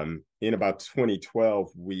 And in about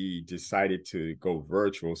 2012, we decided to go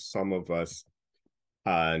virtual. Some of us,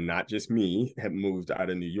 not just me, had moved out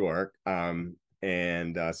of New York. And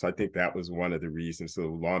so I think that was one of the reasons. So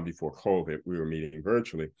long before COVID, we were meeting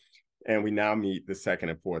virtually. And we now meet the second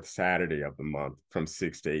and fourth Saturday of the month from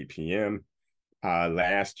 6 to 8 p.m.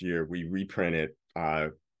 Last year, we reprinted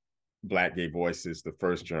Black Gay Voices, the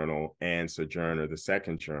first journal, and Sojourner, the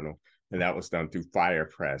second journal. And that was done through Fire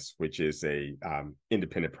Press, which is a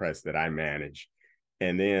independent press that I manage.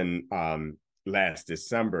 And then last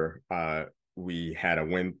December, we had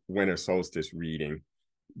a winter solstice reading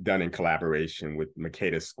done in collaboration with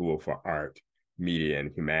Makeda School for Art, Media, and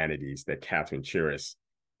Humanities that Catherine Chiris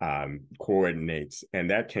coordinates. And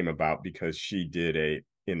that came about because she did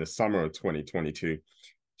in the summer of 2022,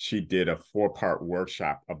 she did a 4-part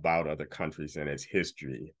workshop about other countries and its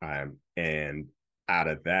history. And out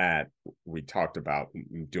of that, we talked about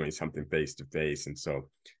doing something face-to-face. And so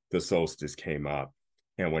the solstice came up,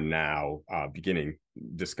 and we're now beginning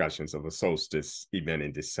discussions of a solstice event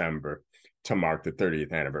in December to mark the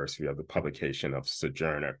 30th anniversary of the publication of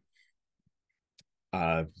Sojourner.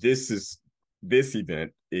 This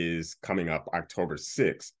event is coming up October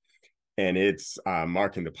 6th, and it's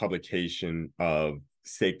marking the publication of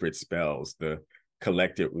Sacred Spells, the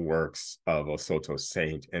collected works of Osoto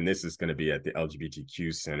Saint. And this is going to be at the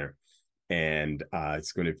LGBTQ Center. And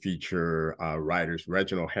it's going to feature writers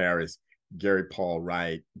Reginald Harris, Gary Paul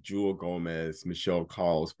Wright, Jewel Gomez, Michelle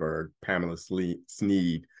Carlsberg, Pamela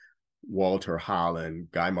Sneed, Walter Holland,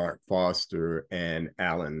 Guy Mark Foster, and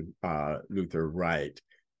Alan Luther Wright.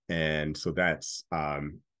 And so that's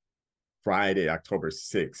Friday, October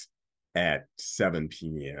 6th at 7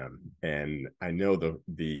 p.m. And I know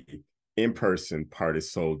the in-person part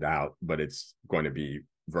is sold out, but it's going to be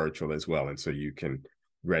virtual as well. And so you can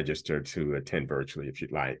register to attend virtually if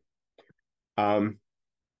you'd like.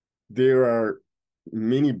 There are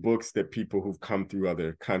many books that people who've come through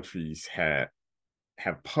other countries have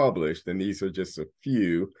published, and these are just a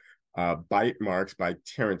few. Bite Marks by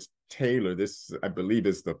Terrence Taylor. This, I believe,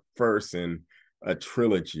 is the first in a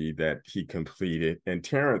trilogy that he completed. And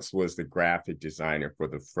Terrence was the graphic designer for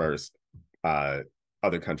the first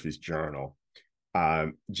Other Countries Journal.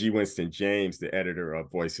 G. Winston James, the editor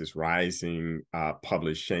of Voices Rising,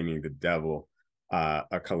 published Shaming the Devil,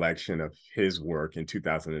 a collection of his work in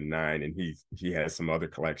 2009, and he has some other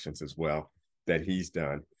collections as well that he's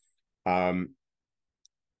done.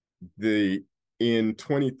 In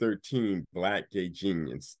 2013, Black Gay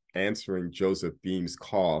Genius, Answering Joseph Beam's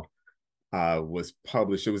Call, was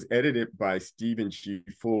published. It was edited by Stephen G.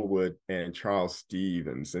 Fullwood and Charles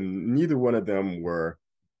Stevens, and neither one of them were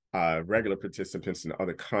regular participants in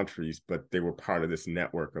other countries, but they were part of this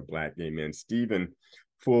network of Black gay men. Stephen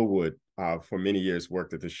Fullwood, for many years,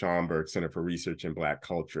 worked at the Schomburg Center for Research in Black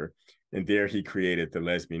Culture, and there he created the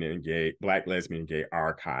Black Lesbian and Gay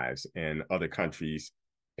Archives, and other countries'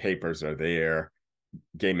 papers are there.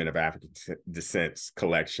 Gay Men of African Descent's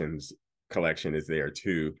collection is there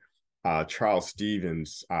too. Charles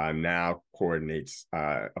Stevens now coordinates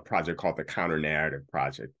a project called the Counter Narrative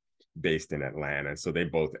Project, based in Atlanta. So they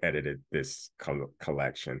both edited this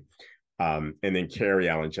collection. And then Carrie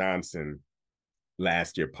Allen Johnson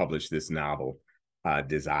last year published this novel,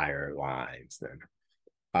 Desire Lines.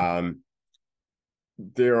 Then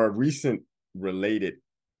there are recent related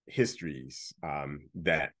histories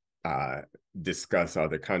that discuss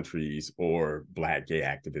other countries or Black gay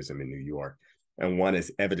activism in New York. And one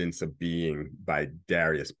is Evidence of Being by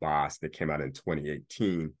Darius Boss that came out in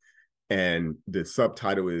 2018. And the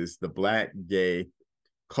subtitle is The Black Gay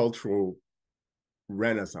Cultural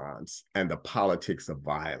Renaissance and the Politics of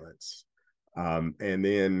Violence. And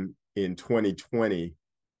then in 2020,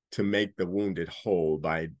 To Make the Wounded Whole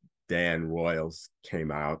by Dan Royals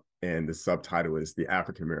came out. And the subtitle is The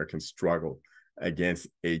African American Struggle Against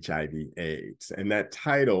HIV/AIDS. And that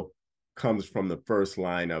title comes from the first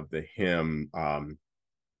line of the hymn,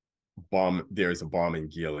 There's a balm in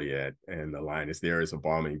Gilead, and the line is, there is a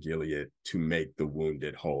balm in Gilead to make the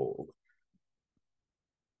wounded whole.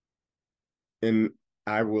 And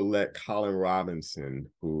I will let Colin Robinson,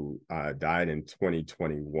 who died in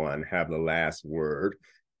 2021, have the last word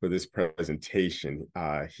for this presentation.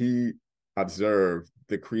 He observed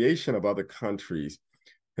the creation of other countries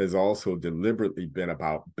has also deliberately been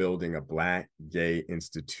about building a Black gay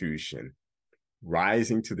institution,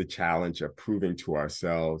 rising to the challenge of proving to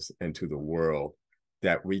ourselves and to the world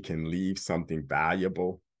that we can leave something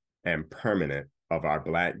valuable and permanent of our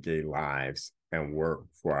Black gay lives and work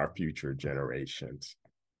for our future generations.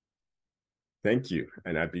 Thank you,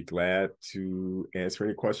 and I'd be glad to answer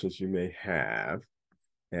any questions you may have.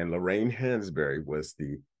 And Lorraine Hansberry was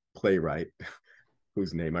the playwright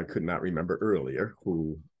whose name I could not remember earlier,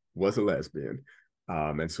 who was a lesbian.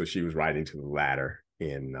 And so she was writing to the latter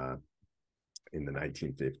in the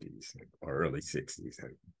 1950s or early 60s.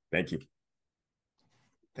 And thank you.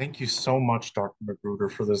 Thank you so much, Dr. Magruder,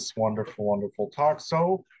 for this wonderful, wonderful talk.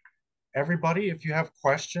 So everybody, if you have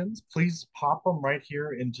questions, please pop them right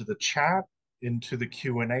here into the chat, into the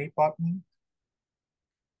Q&A button.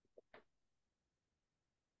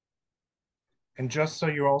 And just so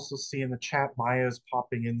you also see in the chat, Maya is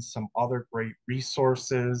popping in some other great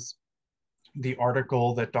resources. The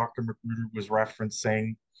article that Dr. Magruder was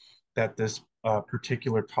referencing that this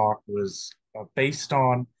particular talk was based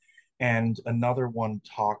on, and another one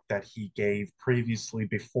talk that he gave previously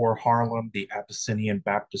before Harlem, the Abyssinian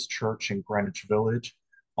Baptist Church in Greenwich Village,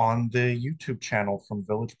 on the YouTube channel from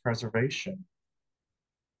Village Preservation.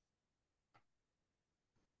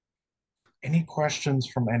 Any questions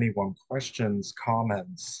from anyone? Questions,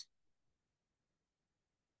 comments?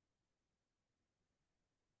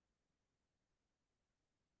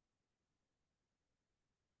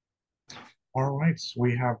 All right, so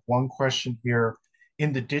we have one question here.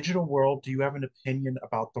 In the digital world, do you have an opinion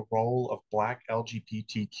about the role of Black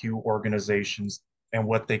LGBTQ organizations and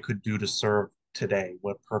what they could do to serve today,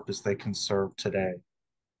 what purpose they can serve today?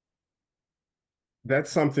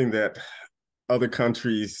 That's something that other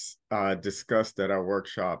countries discussed at our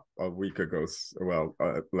workshop a week ago,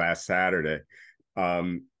 last Saturday.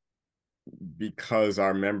 Because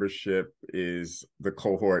our membership is the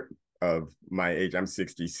cohort of my age. I'm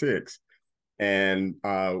 66. And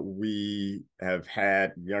we have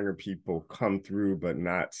had younger people come through but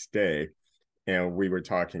not stay. And we were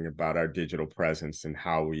talking about our digital presence and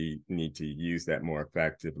how we need to use that more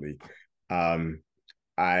effectively. Um,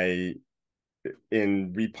 I,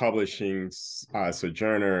 in republishing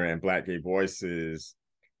Sojourner and Black Gay Voices,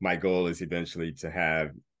 my goal is eventually to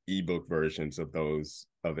have ebook versions of those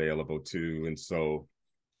available too. And so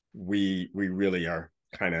we really are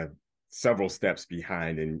kind of several steps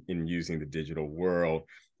behind in using the digital world,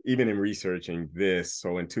 even in researching this.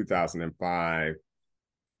 So in 2005,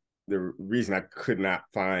 the reason I could not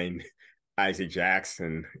find Isaac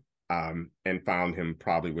Jackson and found him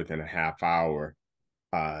probably within a half hour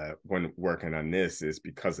when working on this is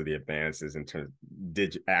because of the advances in terms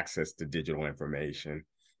of access to digital information.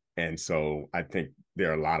 And so I think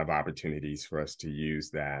there are a lot of opportunities for us to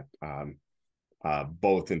use that,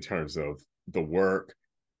 both in terms of the work,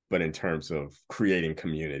 but in terms of creating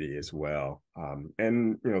community as well.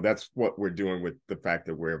 And, you know, that's what we're doing with the fact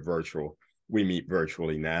that we're virtual. We meet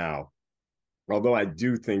virtually now. Although I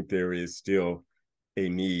do think there is still a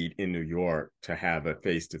need in New York to have a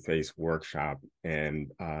face-to-face workshop.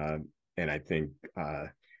 And I think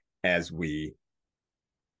as we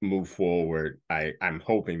move forward, I'm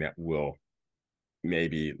hoping that we'll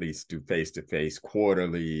maybe at least do face-to-face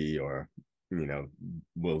quarterly, or, you know,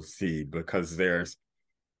 we'll see, because there's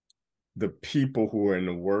the people who are in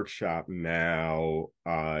the workshop now,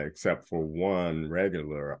 except for one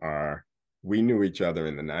regular, we knew each other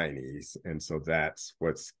in the 90s. And so that's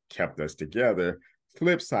what's kept us together.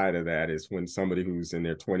 Flip side of that is when somebody who's in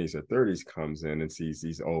their 20s or 30s comes in and sees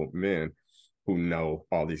these old men who know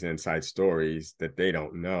all these inside stories that they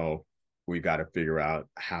don't know, we got to figure out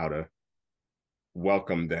how to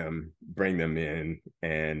welcome them, bring them in,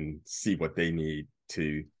 and see what they need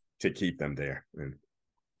to keep them there.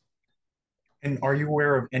 And are you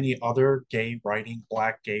aware of any other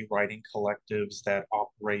Black gay writing collectives that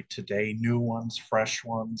operate today? New ones, fresh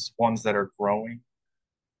ones, ones that are growing?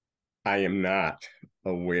 I am not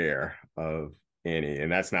aware of any,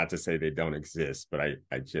 and that's not to say they don't exist, but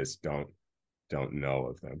I just don't know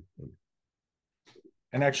of them.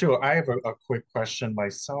 And actually, I have a quick question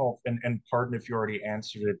myself, and pardon if you already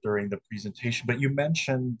answered it during the presentation, but you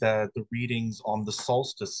mentioned that the readings on the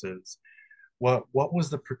solstices. What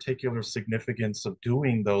was the particular significance of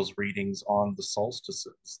doing those readings on the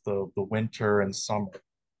solstices, the winter and summer?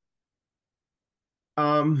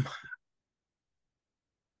 Um,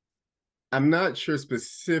 I'm not sure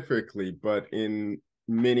specifically, but in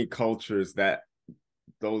many cultures that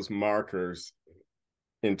those markers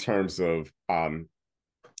in terms of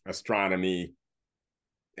astronomy,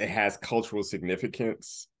 it has cultural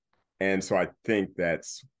significance. And so I think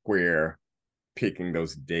that's where picking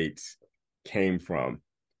those dates came from.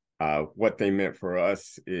 What they meant for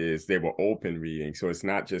us is they were open reading. So it's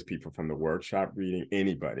not just people from the workshop reading,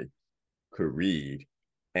 anybody could read.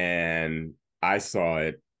 And I saw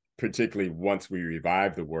it, particularly once we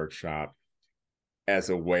revived the workshop, as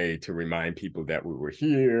a way to remind people that we were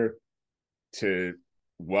here, to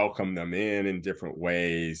welcome them in different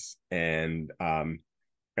ways. And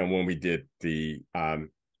when we did the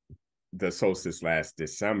solstice last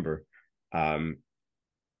December,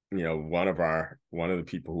 you know, one of the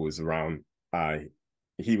people who was around,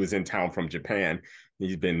 he was in town from Japan.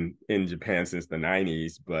 He's been in Japan since the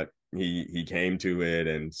 90s, but he came to it.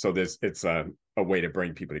 And so it's a way to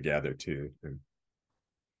bring people together too.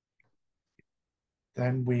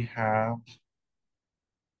 Then we have,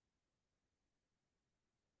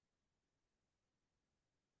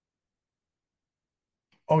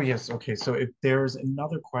 oh yes, okay. So if there's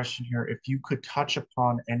another question here, if you could touch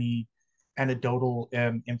upon any anecdotal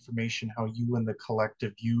information, how you and the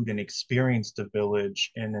collective viewed and experienced the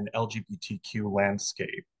village in an LGBTQ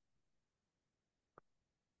landscape.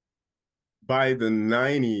 By the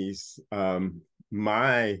 90s,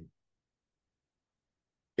 my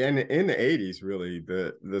in the 80s, really,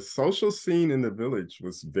 the social scene in the village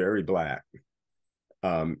was very Black.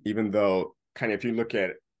 Even though, kind of, if you look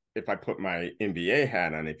at, if I put my MBA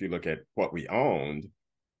hat on, if you look at what we owned,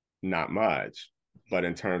 not much. But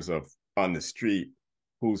in terms of on the street,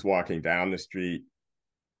 who's walking down the street,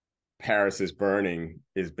 Paris is Burning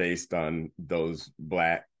is based on those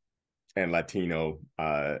Black and Latino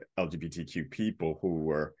LGBTQ people who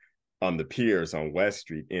were on the piers on West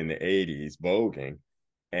Street in the 80s voguing.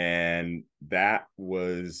 And that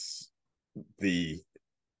was the,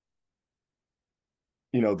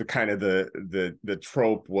 you know, the kind of the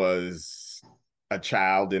trope was a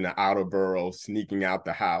child in an outer borough sneaking out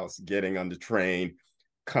the house, getting on the train,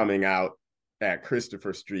 coming out at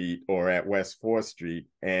Christopher Street or at West 4th Street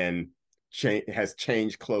and has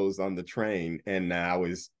changed clothes on the train and now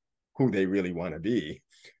is who they really want to be.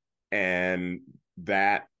 And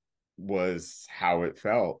that was how it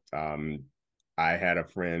felt. I have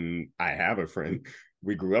a friend,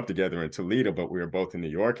 we grew up together in Toledo, but we were both in New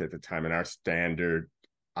York at the time. And our standard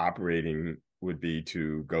operating would be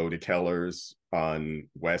to go to Keller's on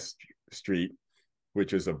West Street,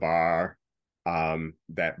 which is a bar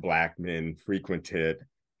that Black men frequented,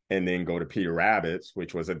 and then go to Peter Rabbit's,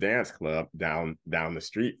 which was a dance club down the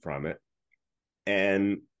street from it.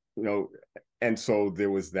 And, you know, and so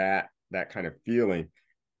there was that kind of feeling.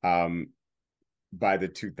 By the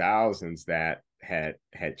 2000s, that had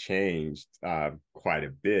changed quite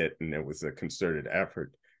a bit, and there was a concerted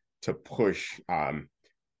effort to push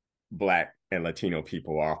Black and Latino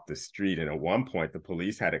people off the street. And at one point, the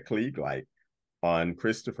police had a Klieg light on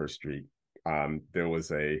Christopher Street. There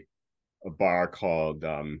was a bar called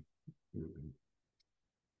I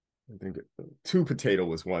think Two Potato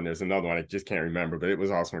was one. There's another one I just can't remember, but it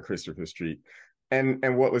was also on Christopher Street.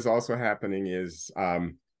 And what was also happening is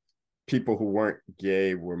people who weren't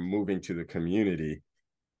gay were moving to the community,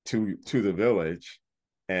 to the village,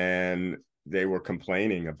 and they were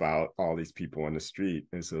complaining about all these people on the street.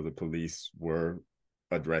 And so the police were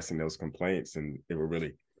addressing those complaints, and they were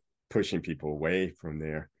really pushing people away from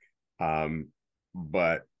there.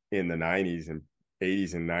 But in the 90s and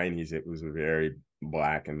 80s and 90s, it was a very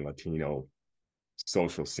Black and Latino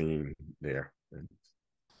social scene there. I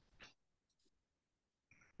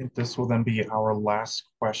think this will then be our last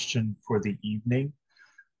question for the evening.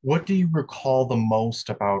 What do you recall the most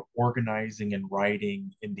about organizing and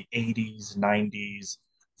writing in the 80s, 90s,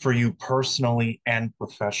 for you personally and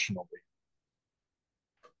professionally?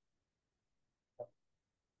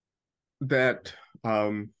 That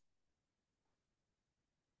a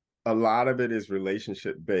lot of it is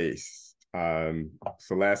relationship based.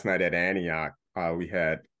 So last night at Antioch, we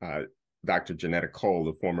had Dr. Janetta Cole,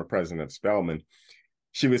 the former president of Spelman.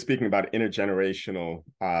 She was speaking about intergenerational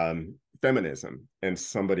feminism, and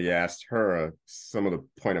somebody asked her some of the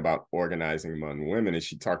point about organizing among women, and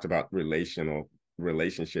she talked about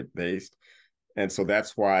relationship based. And so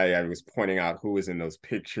that's why I was pointing out who was in those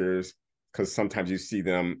pictures, because sometimes you see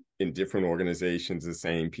them in different organizations, the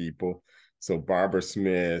same people. So Barbara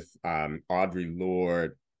Smith, Audre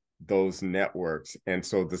Lorde, those networks. And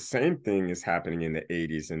so the same thing is happening in the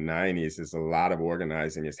 80s and 90s, is a lot of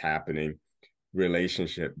organizing is happening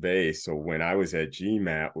relationship based. So when I was at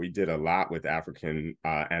GMAT, we did a lot with African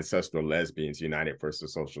ancestral lesbians united for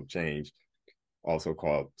social change, also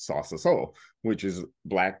called Salsa Soul, which is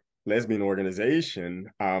Black lesbian organization,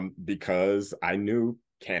 because I knew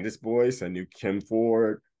Candace Boyce, I knew Kim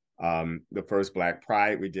Ford. The first Black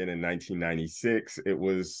Pride we did in 1996, it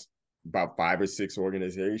was about 5 or 6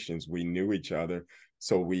 organizations. We knew each other,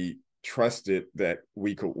 so we trusted that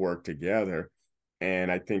we could work together.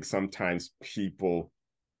 And I think sometimes people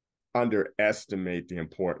underestimate the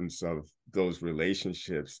importance of those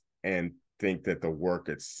relationships and think that the work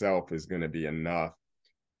itself is going to be enough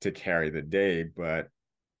to carry the day. But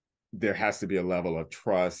there has to be a level of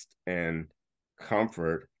trust and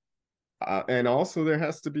comfort. And also there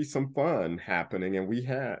has to be some fun happening. And we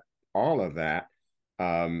had all of that.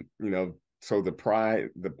 So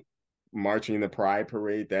the marching the Pride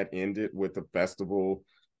Parade, that ended with the festival.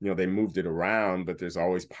 They moved it around, but there's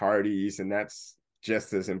always parties, and that's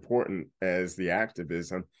just as important as the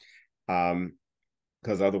activism,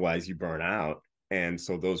 because otherwise you burn out. And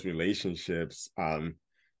so those relationships,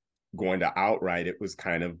 going to Outright, it was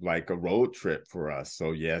kind of like a road trip for us.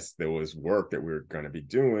 So yes, there was work that we were going to be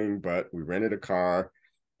doing, but we rented a car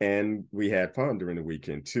and we had fun during the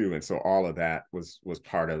weekend too. And so all of that was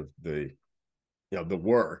part of the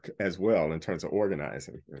work as well in terms of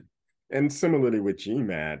organizing. And similarly with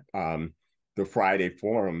GMAT, the Friday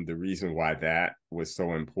Forum, the reason why that was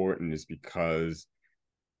so important is because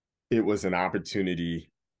it was an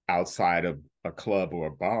opportunity outside of a club or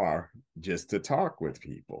a bar just to talk with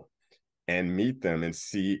people and meet them and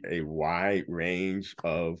see a wide range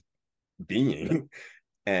of being.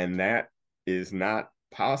 And that is not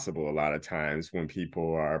possible a lot of times when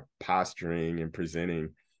people are posturing and presenting,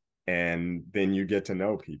 and then you get to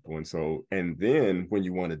know people. And then when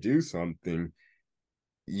you want to do something,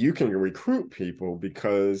 you can recruit people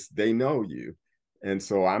because they know you. And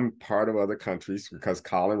so I'm part of other countries because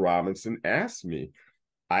Colin Robinson asked me.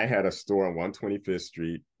 I had a store on 125th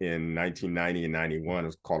Street in 1990 and 91. It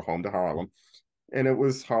was called Home to Harlem. And it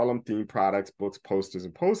was Harlem themed products, books, posters,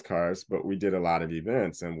 and postcards, but we did a lot of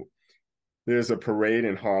events. And there's a parade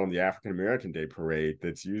in Harlem, the African American Day Parade,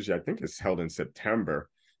 that's usually, I think it's held in September.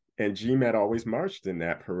 and GMAT always marched in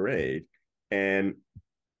that parade. And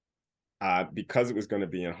because it was going to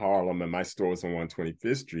be in Harlem and my store was on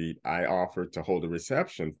 125th Street, I offered to hold a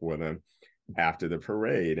reception for them after the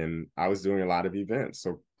parade. And I was doing a lot of events.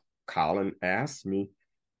 So Colin asked me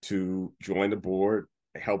to join the board,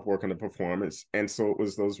 help work on the performance. And so it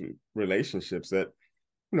was those relationships that,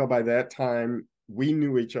 by that time, we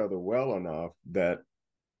knew each other well enough that,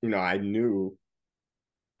 I knew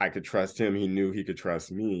I could trust him. He knew he could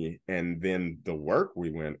trust me. And then the work we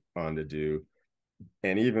went on to do,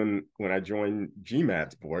 and even when I joined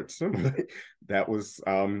GMAT Sports, that was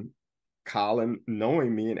Colin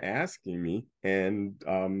knowing me and asking me. And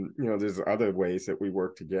there's other ways that we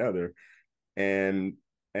work together, and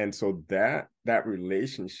so that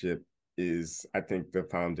relationship is, I think, the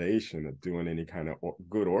foundation of doing any kind of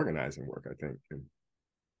good organizing work, I think.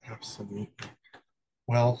 Absolutely.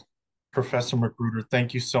 Well, Professor Magruder,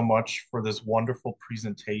 thank you so much for this wonderful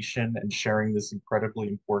presentation and sharing this incredibly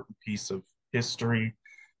important piece of history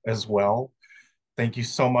as well. Thank you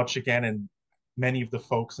so much again. And many of the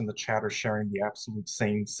folks in the chat are sharing the absolute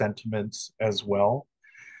same sentiments as well.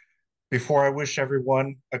 Before I wish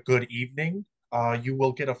everyone a good evening, you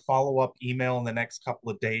will get a follow-up email in the next couple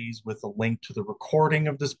of days with a link to the recording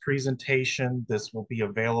of this presentation. This will be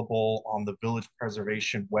available on the Village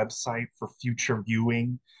Preservation website for future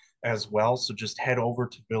viewing as well. So just head over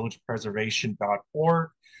to villagepreservation.org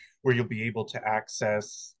where you'll be able to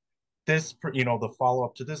access this, the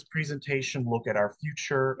follow-up to this presentation, look at our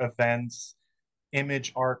future events,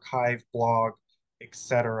 image archive, blog,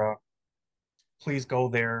 etc. Please go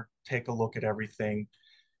there, take a look at everything.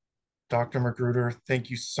 Dr. Magruder, thank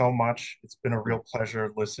you so much. It's been a real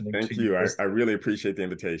pleasure listening to Thank you. you. I really appreciate the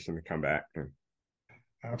invitation to come back.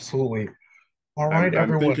 Absolutely. All right, I'm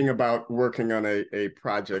everyone. thinking about working on a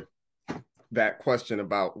project, that question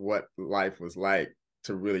about what life was like,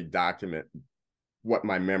 to really document what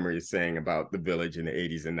my memory is saying about the village in the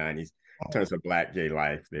 80s and 90s in terms of Black gay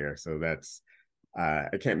life there. So that's, I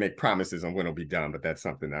can't make promises on when it'll be done, but that's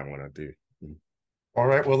something I want to do. All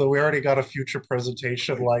right. Well, then we already got a future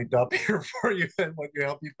presentation lined up here for you. And when you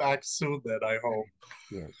help me back soon, then I hope.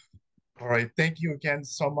 Yeah. All right. Thank you again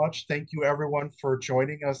so much. Thank you, everyone, for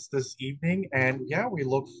joining us this evening. And yeah, we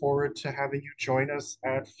look forward to having you join us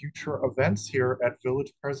at future events here at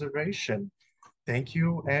Village Preservation. Thank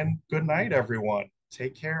you and good night, everyone.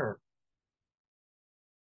 Take care.